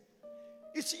get him.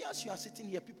 You see, as you are sitting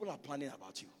here, people are planning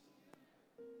about you.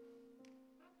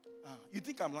 You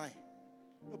think I'm lying?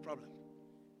 No problem.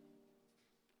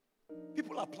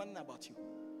 People are planning about you.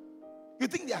 You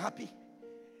think they are happy?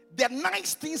 The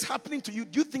nice things happening to you,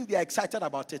 do you think they are excited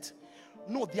about it?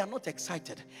 No, they are not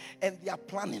excited. And they are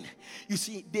planning. You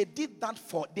see, they did that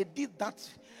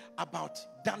about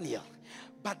Daniel.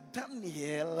 But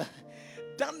Daniel,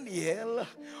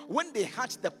 when they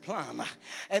hatched the plan,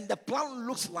 and the plan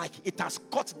looks like it has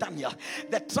caught Daniel,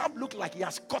 the trap looked like he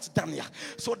has caught Daniel.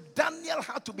 So Daniel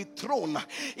had to be thrown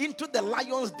into the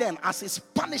lion's den as his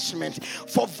punishment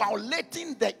for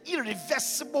violating the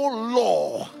irreversible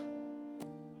law.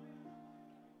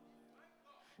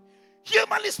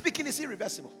 Humanly speaking, it's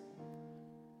irreversible.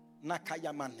 But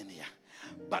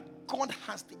God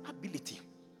has the ability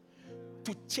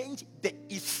to change the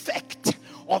effect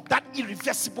of that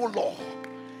irreversible law.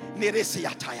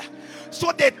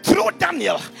 So they threw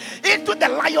Daniel into the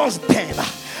lion's den.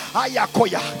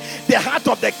 The heart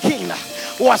of the king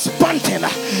was panting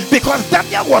because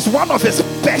Daniel was one of his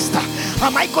best.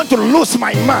 Am I going to lose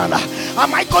my man?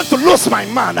 Am I going to lose my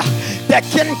man? The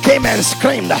king came and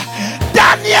screamed,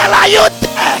 Daniel, are you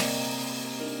there?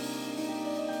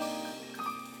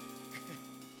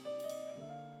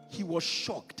 He was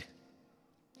shocked.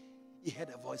 He heard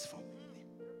a voice from him.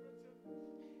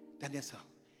 Daniel said,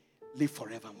 live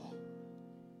forevermore.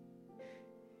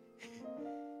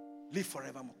 Live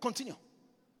forevermore. Continue.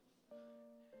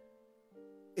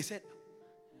 He said,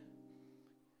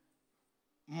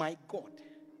 my God.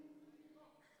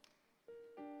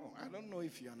 Oh, I don't know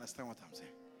if you understand what I'm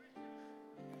saying.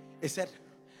 He said,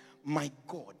 my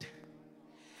God.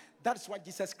 That's why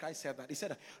Jesus Christ said that. He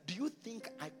said, do you think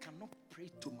I cannot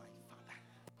pray to my Father?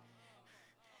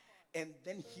 And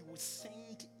then he will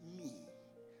send me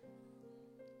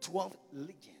 12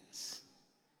 legions.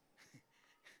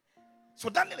 So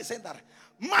Daniel is saying that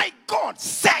my God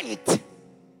sent.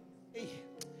 Hey,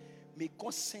 may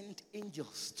God send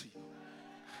angels to you.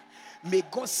 May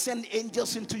God send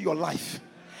angels into your life.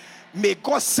 May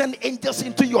God send angels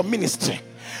into your ministry.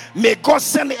 May God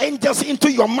send angels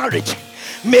into your marriage.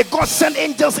 May God send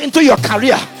angels into your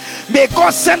career. May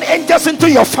God send angels into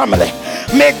your family.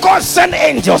 May God send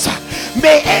angels.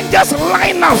 May angels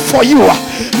line up for you.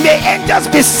 May angels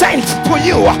be sent to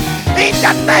you in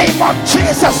the name of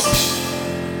Jesus.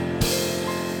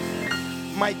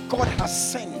 My God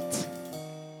has sent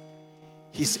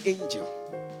his angel,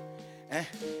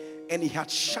 and he had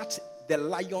shut the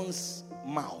lion's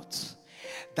mouth,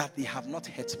 that they have not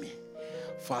hurt me.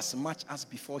 For as much as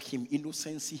before him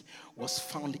innocency was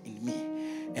found in me,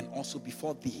 and also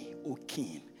before thee, O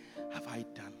king, have I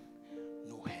done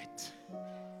no hurt.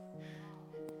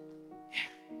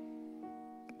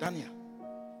 Daniel.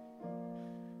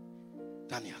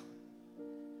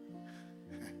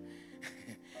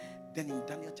 Then in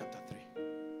Daniel chapter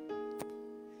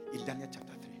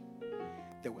 3,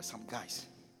 there were some guys.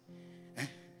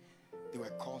 They were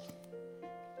called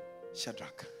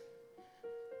Shadrach,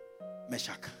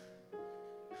 Meshach,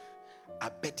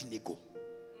 Abednego.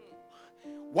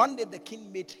 One day the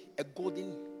king made a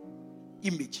golden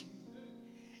image.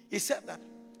 He said that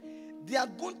they are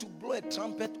going to blow a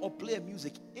trumpet or play a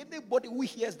music. Anybody who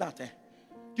hears that, do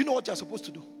you know what you're supposed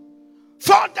to do?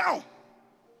 Fall down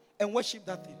and worship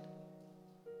that thing.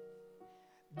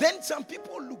 Then some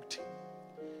people looked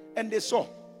and they saw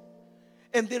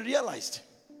and they realized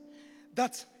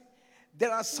that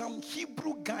there are some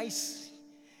Hebrew guys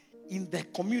in the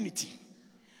community.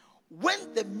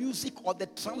 When the music or the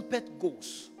trumpet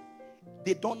goes,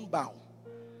 they don't bow.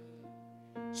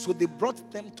 So they brought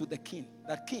them to the king.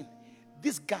 That king,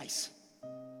 these guys,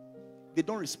 they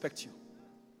don't respect you.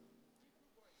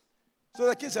 So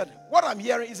the king said, what I'm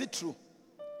hearing, is it true?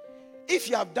 If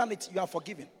you have done it, you are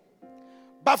forgiven.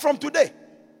 But from today,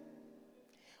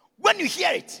 when you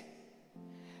hear it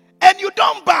and you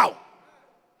don't bow,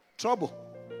 trouble.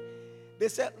 They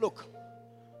said, look,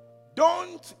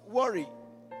 don't worry.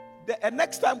 The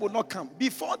next time will not come.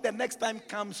 Before the next time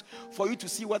comes for you to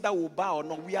see whether we'll bow or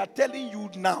not, we are telling you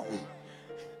now.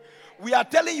 We are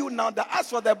telling you now that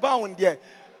as for the bowing there,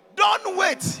 don't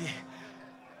wait.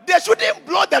 They shouldn't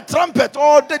blow the trumpet,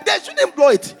 or they shouldn't blow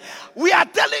it. We are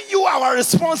telling you our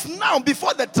response now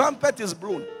before the trumpet is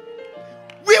blown.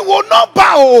 We will not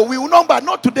bow. We will not bow.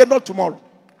 Not today, not tomorrow.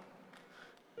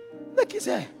 Like he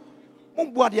said,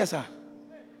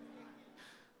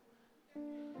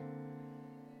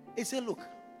 he said, look,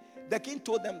 the king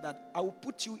told them that I will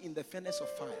put you in the furnace of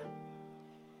fire,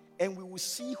 and we will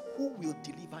see who will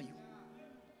deliver you.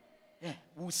 Yeah,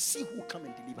 we will see who come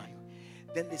and deliver you.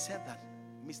 Then they said that,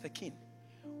 Mr. King,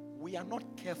 we are not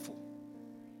careful.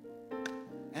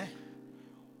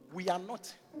 We are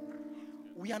not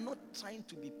trying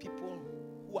to be people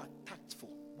who are tactful.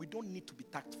 We don't need to be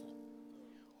tactful.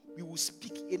 We will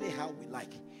speak anyhow we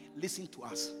like. Listen to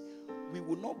us. We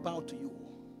will not bow to you.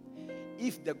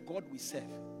 If the God we serve,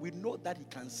 we know that he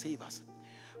can save us.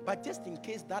 But just in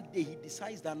case that day he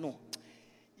decides that no,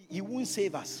 he won't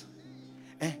save us.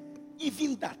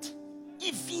 Even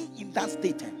in that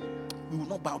state, we will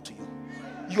not bow to you.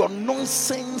 Your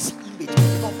nonsense image, we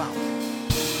will not bow.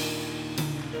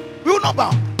 We will not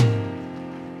bow.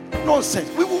 Nonsense,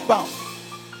 we will bow.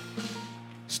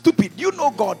 Stupid, you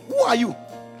know God. Who are you?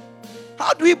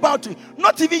 How do we bow to you?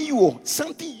 Not even you,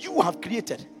 something you have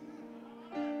created.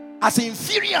 As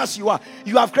inferior as you are,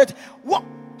 you have created. What?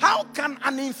 How can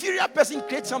an inferior person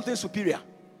create something superior?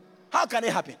 How can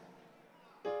it happen?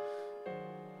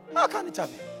 How can it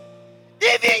happen?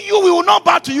 Even you, we will not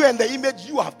bow to you and the image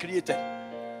you have created.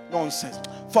 Nonsense.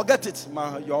 Forget it,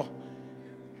 man.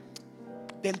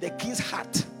 Then the king's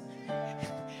heart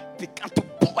began to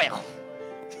boil.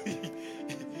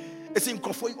 It's in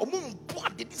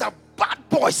these are bad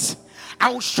boys. I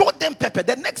will show them pepper.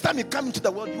 The next time you come into the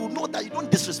world, you will know that you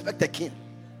don't disrespect the king.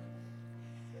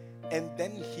 And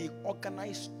then he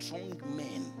organized strong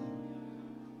men.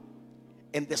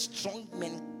 And the strong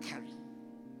men carry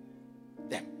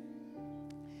them.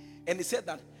 And he said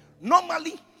that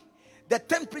normally the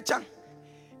temperature,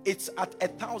 it's at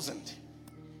 1,000.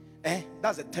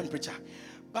 That's the temperature.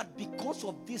 But because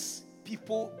of these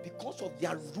people, because of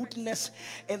their rudeness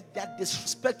and their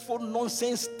disrespectful,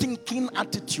 nonsense thinking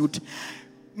attitude,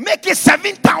 make it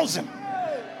 7,000.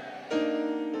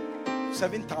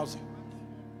 7,000.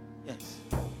 Yes.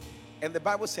 And the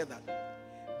Bible said that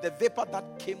the vapor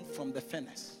that came from the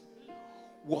furnace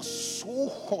was so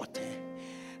hot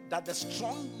that the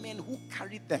strong men who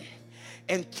carried them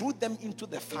and threw them into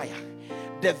the fire,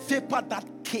 the vapor that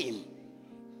came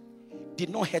did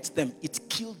not hurt them, it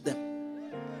killed them.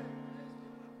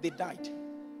 They died.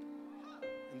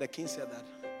 And the king said that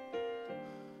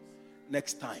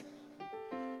next time,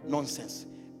 nonsense.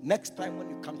 Next time when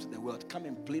you come to the world, come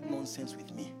and play nonsense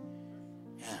with me.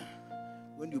 Yeah.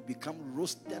 When you become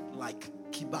roasted like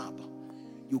kebab,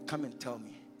 you come and tell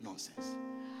me nonsense.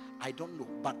 I don't know,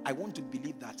 but I want to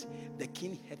believe that the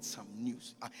king heard some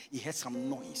news. He heard some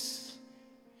noise.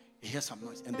 He heard some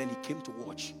noise, and then he came to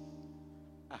watch.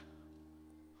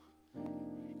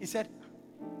 He said,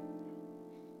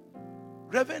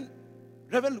 Reverend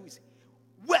Louis,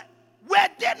 were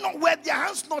their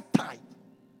hands not tied?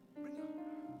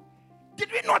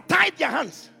 Did we not tie their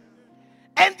hands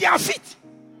and their feet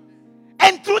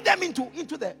and threw them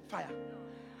into the fire?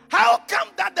 How come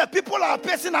that the people are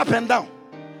pacing up and down?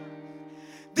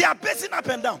 They are pacing up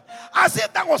and down. As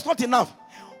if that was not enough.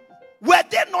 Were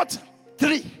there not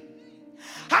three?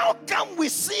 How come we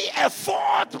see a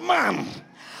fourth man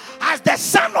as the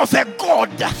son of a god?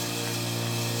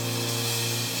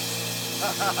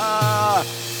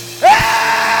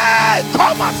 Hey,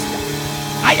 Thomas,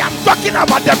 I am talking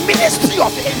about the ministry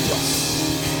of angels.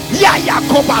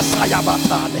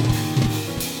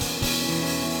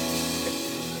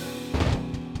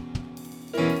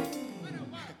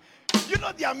 You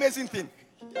know the amazing thing?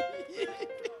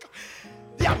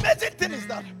 The amazing thing is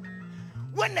that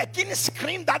when the king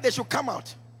screamed that they should come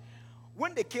out,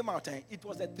 when they came out, it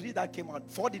was the 3 that came out.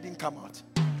 4 didn't come out.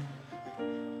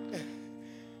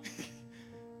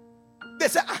 They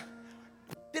said,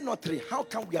 they're not 3. How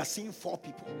come we are seeing 4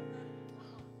 people?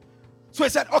 So he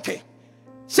said, okay,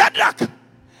 Shadrach,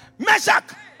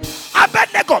 Meshach,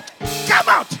 Abednego, come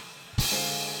out.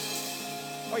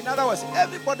 Or in other words,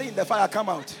 everybody in the fire come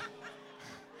out.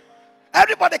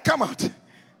 Everybody come out.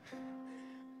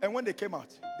 And when they came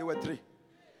out, there were 3.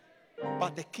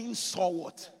 But the king saw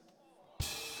what?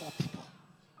 4 people.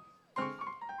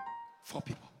 4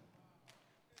 people.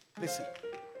 Listen,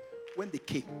 when they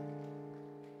came,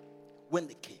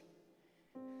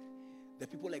 the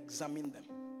people examined them.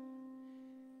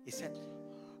 He said,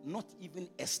 not even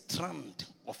a strand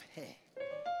of hair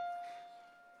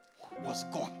was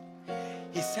gone.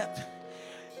 He said,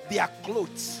 their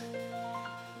clothes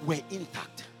were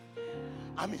intact.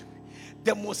 I mean,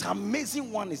 the most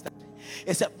amazing one is that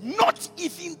he said, not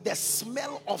even the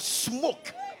smell of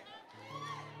smoke.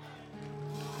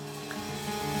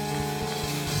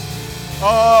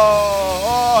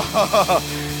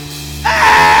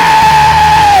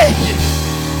 Hey!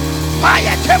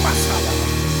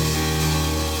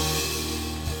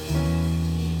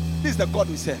 This is the God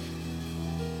we serve.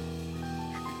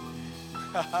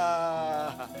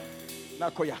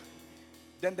 Nakoya.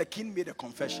 Then the king made a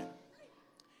confession.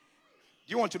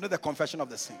 Do you want to know the confession of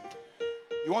the saint?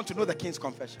 You want to know the king's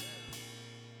confession?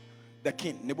 The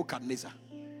king, Nebuchadnezzar,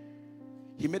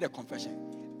 he made a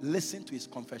confession. Listen to his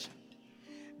confession.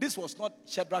 This was not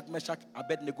Shadrach, Meshach,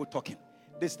 Abednego talking.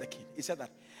 This is the king. He said that.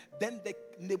 Then the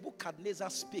Nebuchadnezzar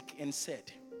spake and said,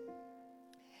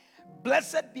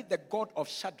 Blessed be the God of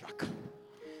Shadrach,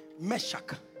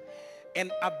 Meshach,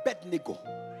 and Abednego,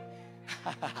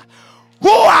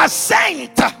 who has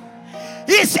sent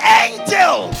his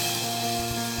angel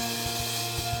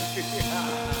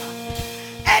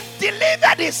and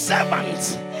delivered his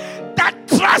servants that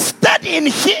trusted in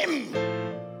him.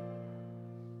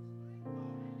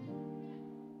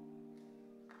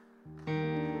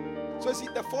 So you see,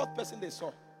 the fourth person they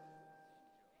saw,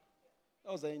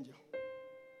 that was the angel.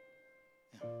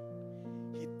 Yeah.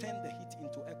 He turned the heat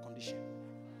into air conditioning.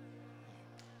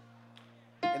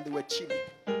 And they were chilling.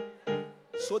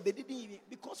 So they didn't even,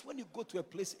 because when you go to a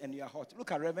place and you are hot,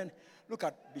 look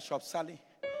at Bishop Sally,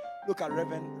 look at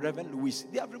Reverend Louis.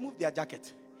 They have removed their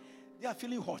jacket. They are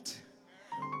feeling hot.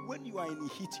 When you are in the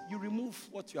heat, you remove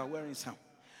what you are wearing some.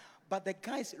 But the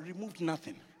guys removed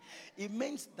nothing. It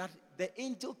means that the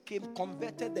angel came,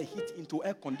 converted the heat into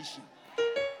air conditioning.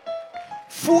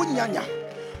 Full nyanya.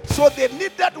 So they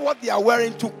needed what they are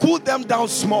wearing to cool them down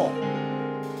small.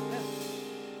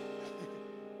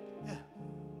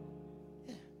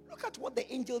 Look at what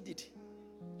the angel did.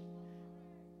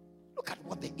 Look at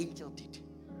what the angel did.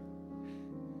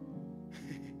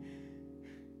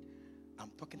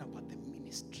 I'm talking about the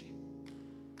ministry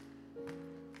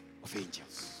of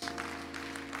angels.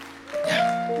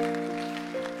 Yeah.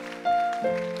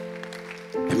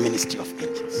 The ministry of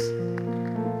angels.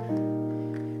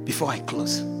 Before I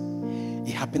close,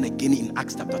 it happened again in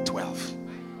Acts chapter 12.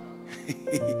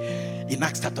 In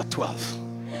Acts chapter 12,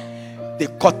 they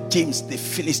caught James, they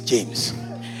finished James.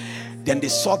 Then they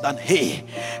saw that, hey,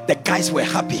 the guys were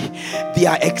happy. They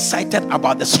are excited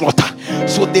about the slaughter.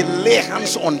 So they lay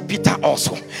hands on Peter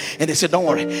also. And they said, don't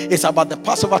worry, it's about the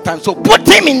Passover time. So put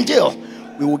him in jail.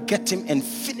 We will get him and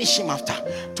finish him after,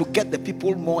 to get the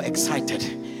people more excited.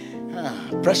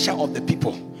 Pressure of the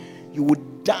people. You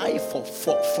would die from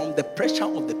the pressure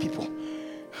of the people.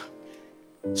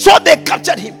 So they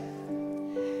captured him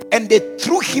and they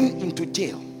threw him into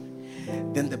jail.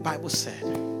 Then the Bible said,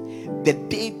 the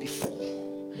day before,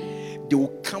 they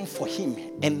will come for him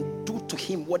and do to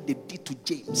him what they did to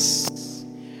James.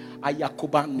 The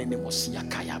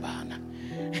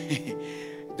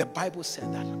Bible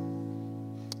said that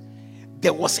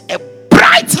there was a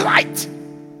bright light.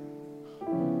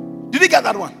 Did you get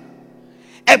that one?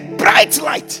 A bright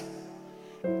light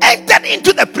entered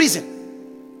into the prison.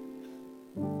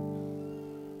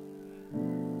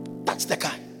 That's the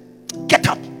guy. Get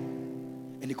up.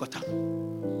 And he got up.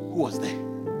 Who was there?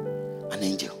 An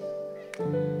angel.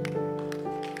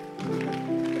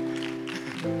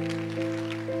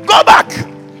 Go back.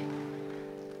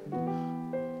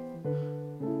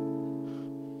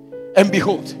 And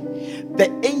behold, the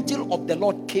angel of the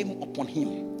Lord came upon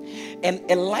him, and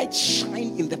a light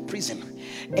shined in the prison,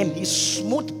 and he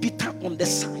smote Peter on the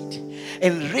side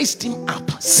and raised him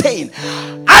up, saying,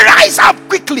 arise up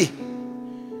quickly.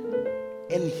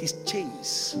 And his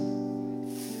chains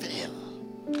fell.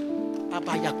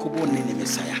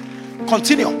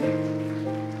 Continue.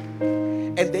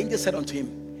 And the angel said unto him,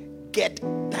 get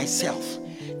thyself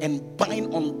and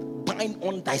bind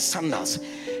on thy sandals.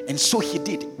 And so he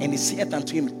did. And he said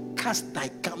unto him, cast thy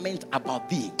garment about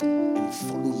thee and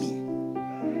follow me.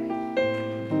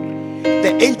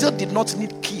 The angel did not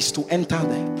need keys to enter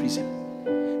the prison.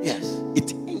 Yes,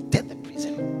 it entered the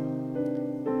prison.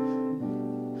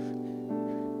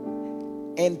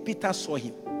 And Peter saw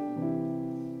him.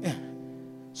 Yeah.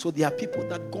 So there are people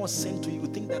that God sent to you. You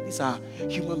think that these are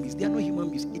human beings. They are not human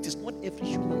beings. It is not every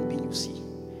human being you see.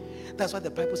 That's why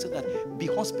the Bible says that be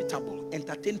hospitable,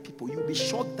 entertain people. You'll be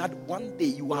shocked that one day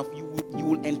you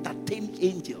will entertain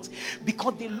angels,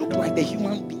 because they look like the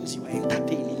human beings you are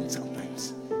entertaining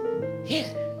sometimes. Yeah,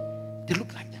 they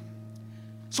look like them.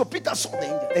 So Peter saw the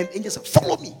angel, and the angel said,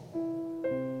 follow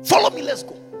me, let's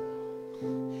go.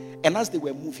 And as they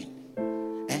were moving,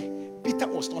 Peter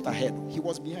was not ahead, he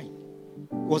was behind.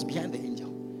 He was behind the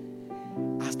angel.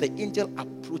 As the angel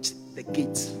approached the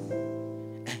gates,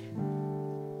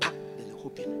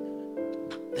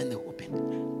 then they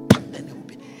open.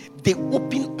 They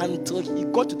opened until he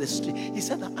got to the street. He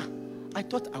said that, I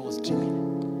thought I was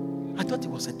dreaming. I thought it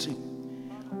was a dream.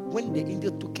 When the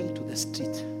angel took him to the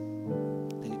street,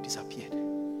 then he disappeared.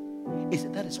 He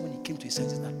said that is when he came to his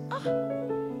senses that,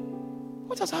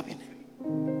 what has happened?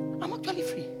 I'm actually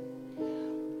free.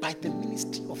 By the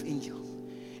ministry of angels.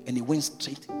 And he went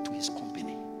straight to his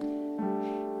company.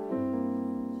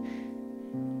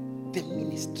 The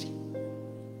ministry.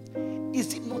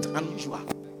 Is it not unusual?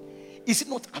 Is it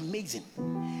not amazing?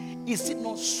 Is it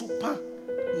not supernatural?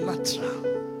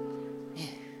 Yeah.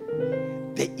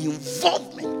 the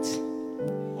involvement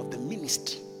of the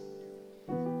ministry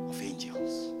of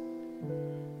angels.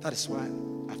 That is why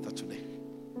after today,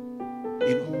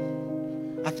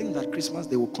 I think that Christmas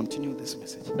they will continue this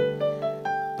message.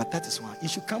 But that is why you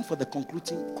should come for the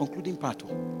concluding part.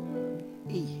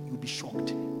 Hey, you'll be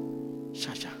shocked.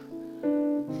 Shasha.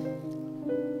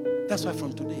 That's why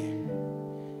from today,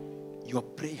 your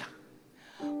prayer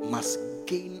must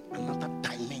gain another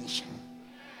dimension.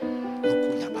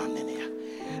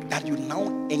 That you now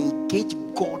engage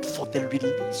God for the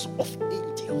release of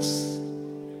angels.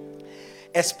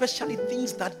 Especially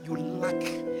things that you lack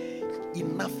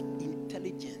enough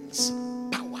intelligence,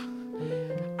 power,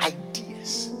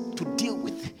 ideas to deal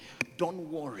with. Don't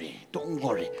worry.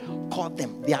 Call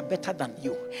them. They are better than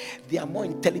you. They are more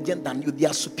intelligent than you. They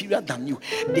are superior than you.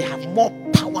 They have more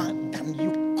power than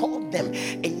you. Call them,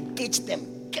 engage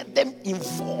them, get them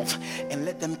involved, and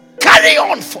let them carry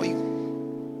on for you.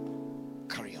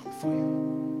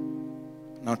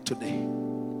 Now today,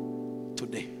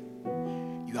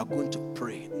 you are going to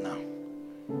pray now.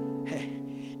 Hey,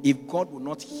 if God would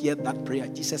not hear that prayer,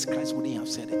 Jesus Christ wouldn't have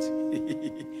said it.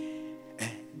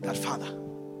 That Father,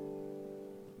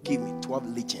 give me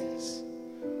 12 legions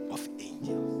of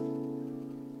angels.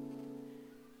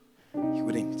 He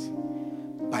wouldn't.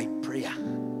 By prayer,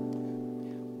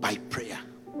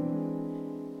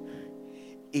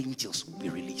 angels will be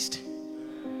released.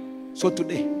 So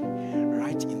today,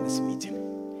 right in this meeting,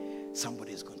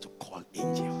 somebody is going to call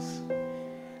angels.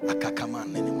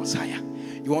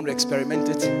 You want to experiment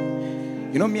it?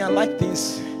 You know me, I like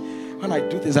things. When I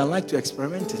do this, I like to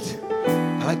experiment it.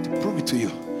 I like to prove it to you.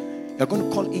 You're going to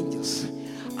call angels.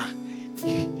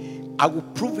 I will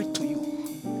prove it to you.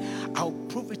 I'll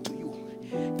prove it to you.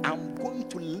 I'm going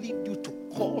to lead you to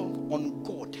call on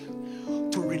God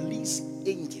to release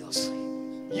angels.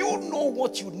 You know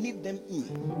what you need them in.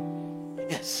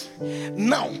 Yes.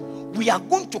 Now, we are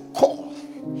going to call.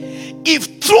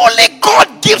 If truly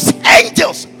God gives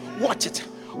angels, watch it.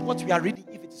 What we are reading,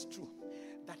 if it is true,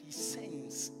 that He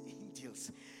sends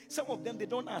angels. Some of them, they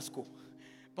don't ask,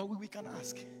 but we can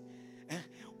ask.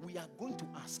 We are going to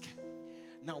ask.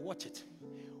 Now, watch it.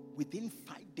 Within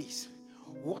 5 days,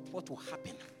 what will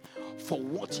happen for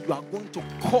what you are going to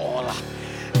call?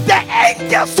 The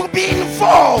angels will be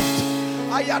involved.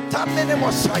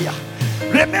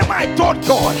 Remember, I told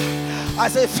God, I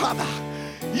said, Father,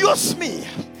 use me.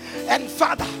 And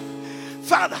Father,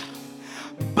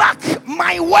 back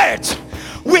my words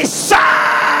with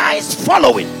signs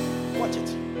following. Watch it.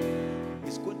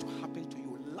 It's going to happen to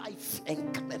you life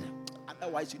and color.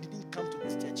 Otherwise, you didn't come to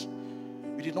this church.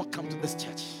 You did not come to this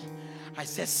church. I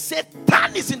said,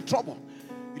 Satan is in trouble.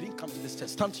 You didn't come to this church.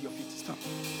 Stand to your feet.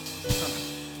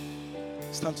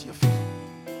 Stand to your feet.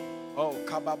 Oh,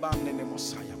 Kababan Nene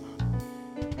Mosiah, man.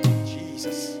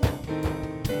 Jesus.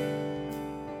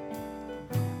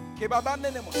 Kababan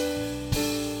Nene Mosiah.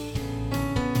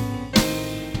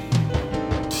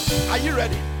 Are you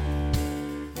ready?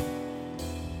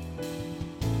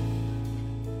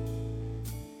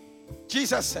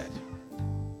 Jesus said,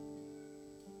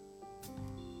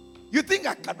 you think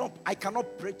I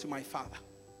cannot pray to my Father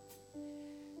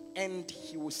and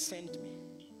He will send me?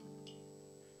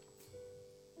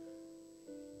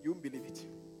 You won't believe it.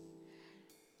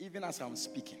 Even as I'm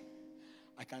speaking,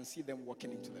 I can see them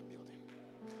walking into the building.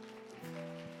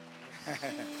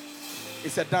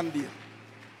 It's a done deal.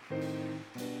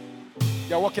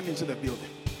 They are walking into the building.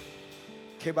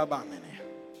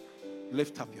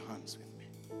 Lift up your hands with me.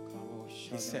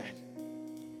 He said,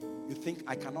 you think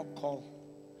I cannot call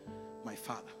my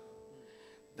Father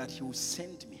that He will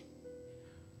send me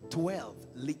 12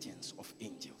 legions of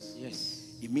angels? Yes.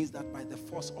 It means that by the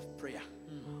force of prayer,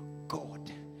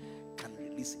 God can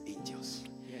release angels.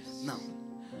 Yes. Now,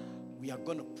 we are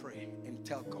going to pray and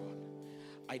tell God,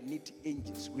 I need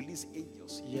angels. Release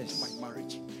angels into my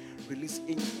marriage. Release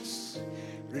angels.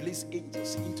 Release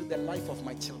angels into the life of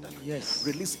my children. Yes.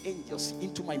 Release angels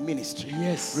into my ministry.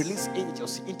 Yes. Release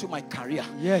angels into my career.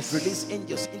 Yes. Release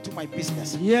angels into my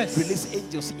business. Yes. Release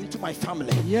angels into my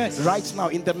family. Yes. Right now,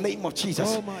 in the name of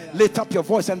Jesus, lift up your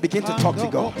voice and begin to talk to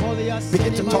God.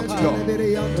 Begin to talk to God.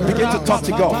 Begin to talk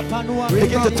to God.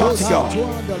 Begin to talk to God.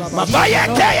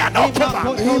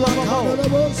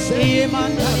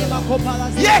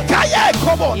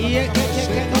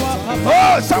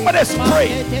 Oh, somebody is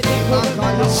praying.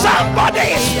 Somebody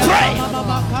is praying.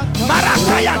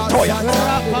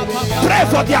 Pray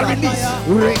for their release.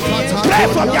 Pray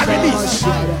for their release.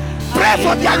 Pray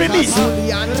for their release.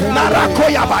 God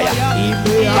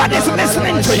is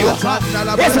listening to you.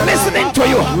 He's listening to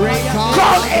you.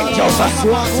 Call angels.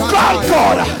 Call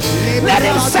God. Let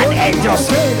him send angels.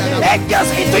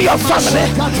 Angels into your family.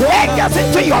 Angels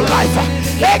into your life.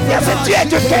 Angels into your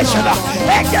education.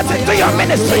 Angels into your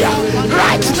ministry.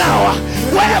 Right now,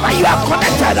 wherever you are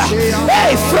connected,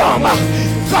 from,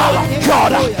 call on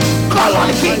God. Call on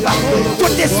him to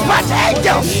dispatch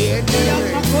angels.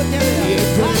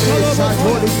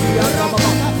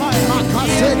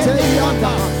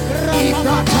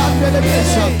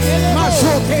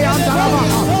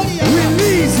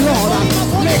 Release, Lord.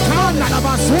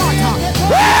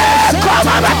 Come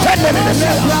on, attend the ministry.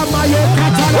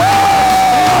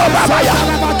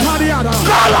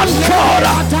 Call on God.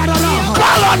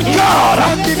 Call on God.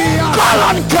 Call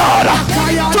on God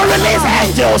to release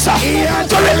angels.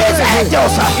 To release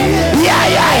angels. Yeah.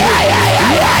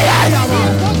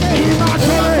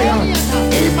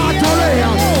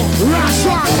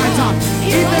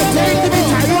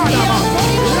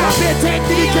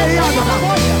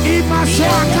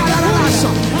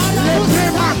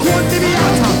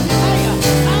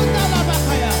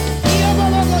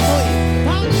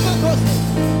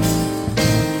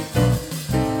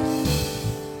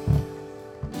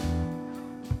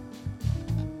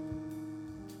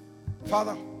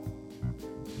 Father,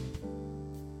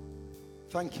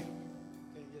 thank you.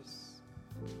 Yes.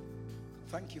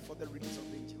 Thank you for the release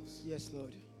of angels. Yes,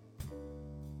 Lord.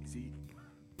 Is it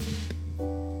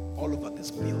all over this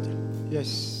building?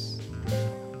 Yes.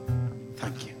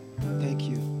 Thank you. Thank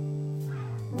you.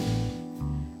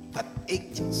 That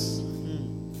angels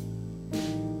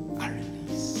are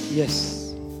released.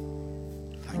 Yes.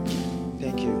 Thank you.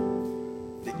 Thank you.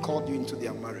 They called you into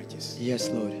their marriages. Yes,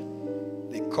 Lord.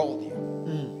 They called you.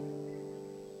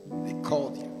 They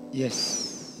called you.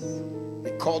 Yes.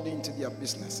 They called you into their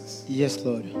businesses. Yes,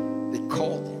 Lord. They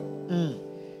called you.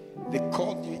 They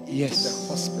called you into the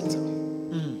hospital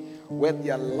where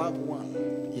their loved one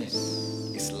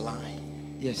is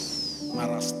lying. Yes.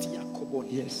 Marastia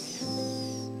Koboni. Yes.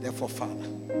 Therefore, Father,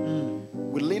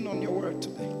 we lean on your word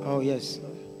today. Oh, yes,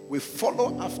 Lord. We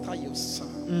follow after your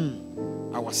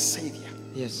Son, our Savior.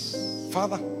 Yes.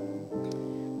 Father,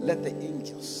 let the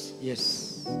angels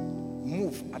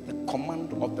move at the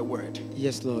command of the word.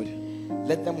 Yes, Lord.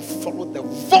 Let them follow the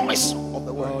voice of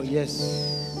the word. Oh,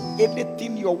 yes.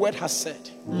 Anything your word has said,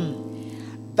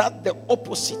 that the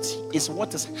opposite is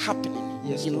what is happening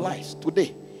in Lord. life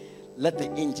today. Let the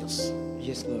angels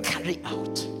carry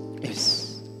out.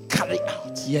 Yes. Carry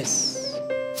out. Yes.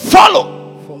 Follow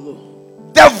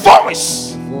the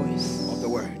voice of the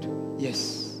word.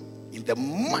 Yes. In the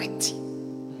mighty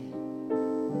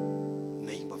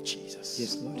name of Jesus.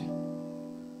 Yes, Lord.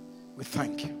 We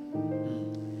thank you.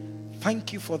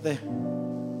 Thank you for the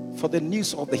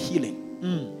news of the healing.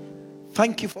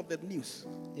 Thank you for the news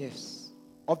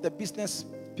of the business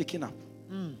picking up.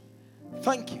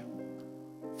 Thank you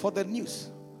for the news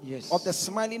of the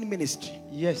smiling ministry.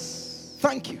 Yes.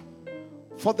 Thank you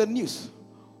for the news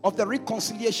of the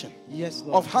reconciliation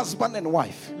Lord. of husband and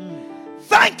wife.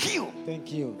 Thank you.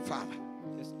 Thank you, Father.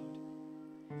 Yes, Lord.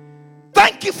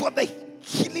 Thank you for the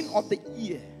healing of the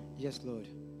ear. Yes, Lord.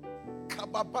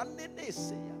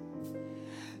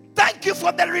 Thank you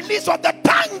for the release of the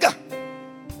tongue.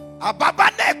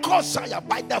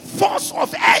 By the force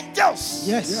of angels.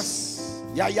 Yes.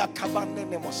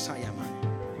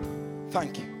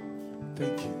 Thank you.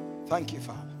 Thank you. Thank you,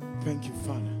 Father. Thank you,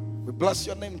 Father. We bless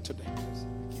your name today.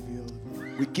 We give you all the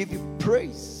glory. We give you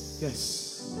praise.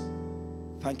 Yes.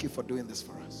 Thank you for doing this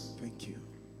for us. Thank you.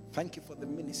 Thank you for the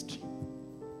ministry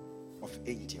of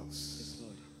angels. Yes,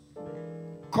 Lord.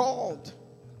 Called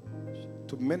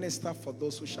to minister for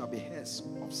those who shall be heirs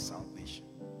of salvation.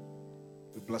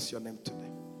 We bless your name today.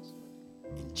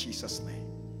 In Jesus' name.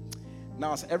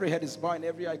 Now, as every head is bowed and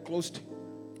every eye closed,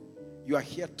 you are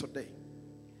here today.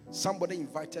 Somebody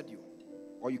invited you,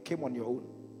 or you came on your own,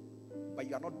 but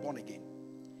you are not born again.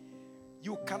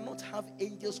 You cannot have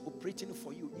angels operating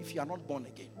for you if you are not born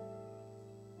again.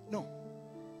 No.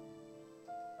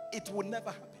 It will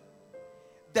never happen.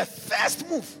 The first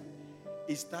move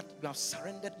is that you have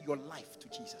surrendered your life to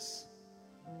Jesus.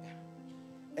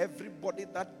 Everybody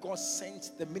that God sends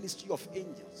the ministry of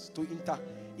angels to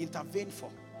intervene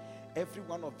for, every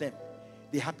one of them,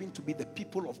 they happen to be the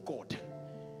people of God.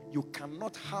 You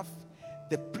cannot have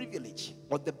the privilege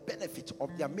or the benefit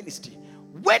of their ministry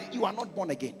when you are not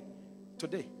born again.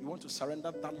 Today, you want to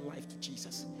surrender that life to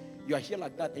Jesus. You are here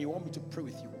like that and you want me to pray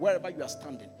with you. Wherever you are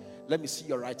standing, let me see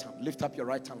your right hand. Lift up your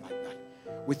right hand like that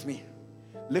with me.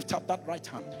 Lift up that right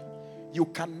hand. You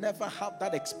can never have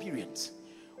that experience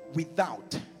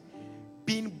without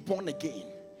being born again.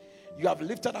 You have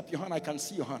lifted up your hand. I can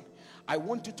see your hand. I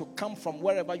want you to come from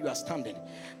wherever you are standing.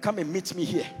 Come and meet me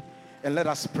here and let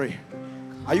us pray.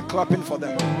 Are you clapping for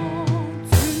them?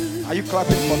 Are you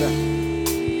clapping for them?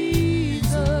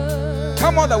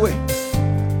 Come all the way.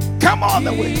 Come all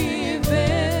the way. Give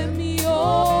him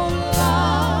your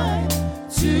life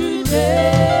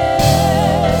today.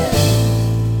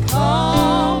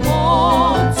 Come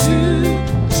on to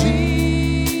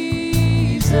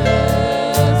Jesus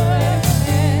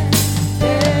and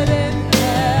let him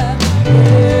have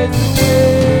his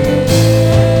way.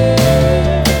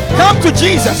 Come to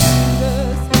Jesus.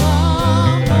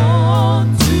 Come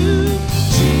on to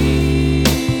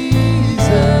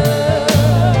Jesus.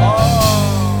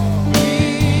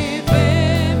 Give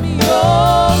him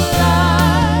your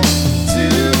life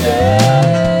today.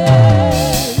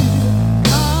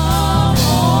 Come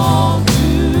on to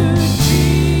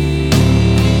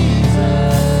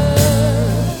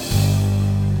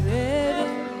Jesus. Let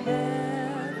him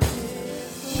have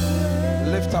his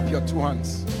way. Lift up your two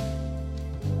hands.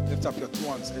 Lift up your two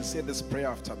hands and say this prayer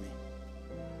after me.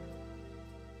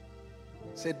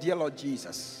 Say, dear Lord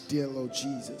Jesus. Dear Lord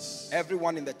Jesus.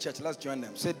 Everyone in the church, let's join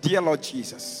them. Say, dear Lord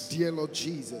Jesus. Dear Lord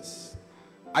Jesus.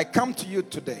 I come to you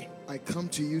today. I come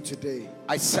to you today.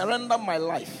 I surrender my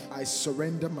life I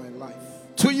surrender my life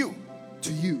to you.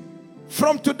 to you.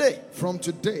 From today, From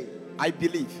today, I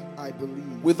believe I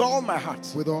believe with all my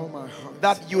heart with all my heart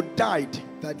that you died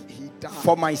that he died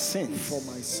for my sins. for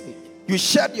my sake. You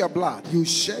shed your blood You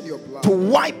shed your blood to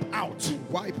wipe out, to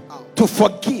wipe out, to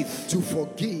forgive to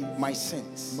forgive my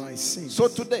sins. my sins. So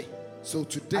today, So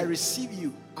today, I receive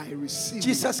you, I receive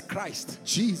Jesus Christ,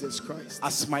 Jesus Christ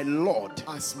as my Lord,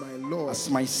 as my Lord, as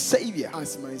my Savior,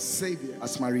 as my Savior,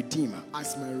 as my Redeemer.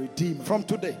 as my Redeemer. From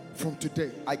today, From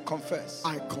today, I confess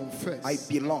I confess I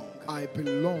belong I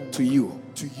belong to you.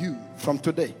 to you. From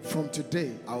today, From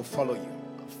today, I'll follow you.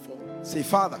 for- Say,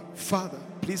 Father, Father,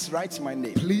 please write my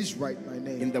name please write my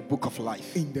name in the book of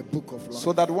life, in the book of life,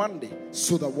 so that one day,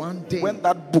 so that one day when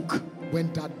that book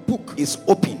when that book is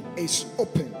open, is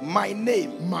open, my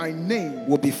name my name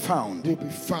will be found will be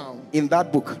found in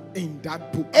that book. in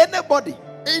that book. Anybody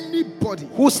Anybody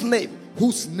whose name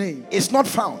whose name is not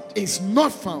found is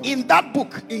not found in that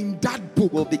book in that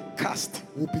book will be cast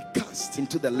will be cast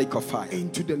into the lake of fire.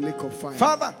 into the lake of fire.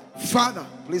 Father, Father,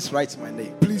 please write my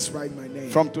name. please write my name.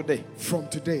 From today, From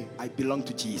today, I belong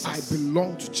to Jesus. I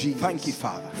belong to Jesus. Thank you,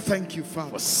 Father, Thank you,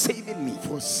 Father, for saving me.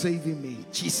 for saving me. In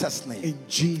Jesus' name. In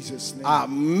Jesus' name.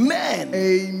 Amen.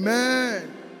 Amen.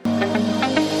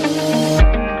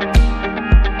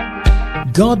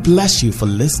 God bless you for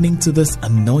listening to this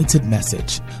anointed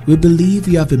message. We believe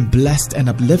you have been blessed and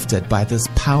uplifted by this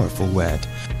powerful word.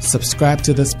 Subscribe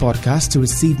to this podcast to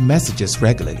receive messages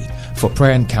regularly. For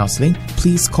prayer and counseling,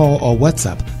 please call or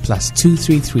WhatsApp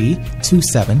 +233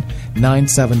 27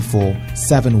 974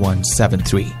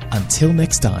 7173. Until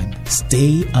next time,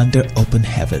 stay under open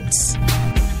heavens.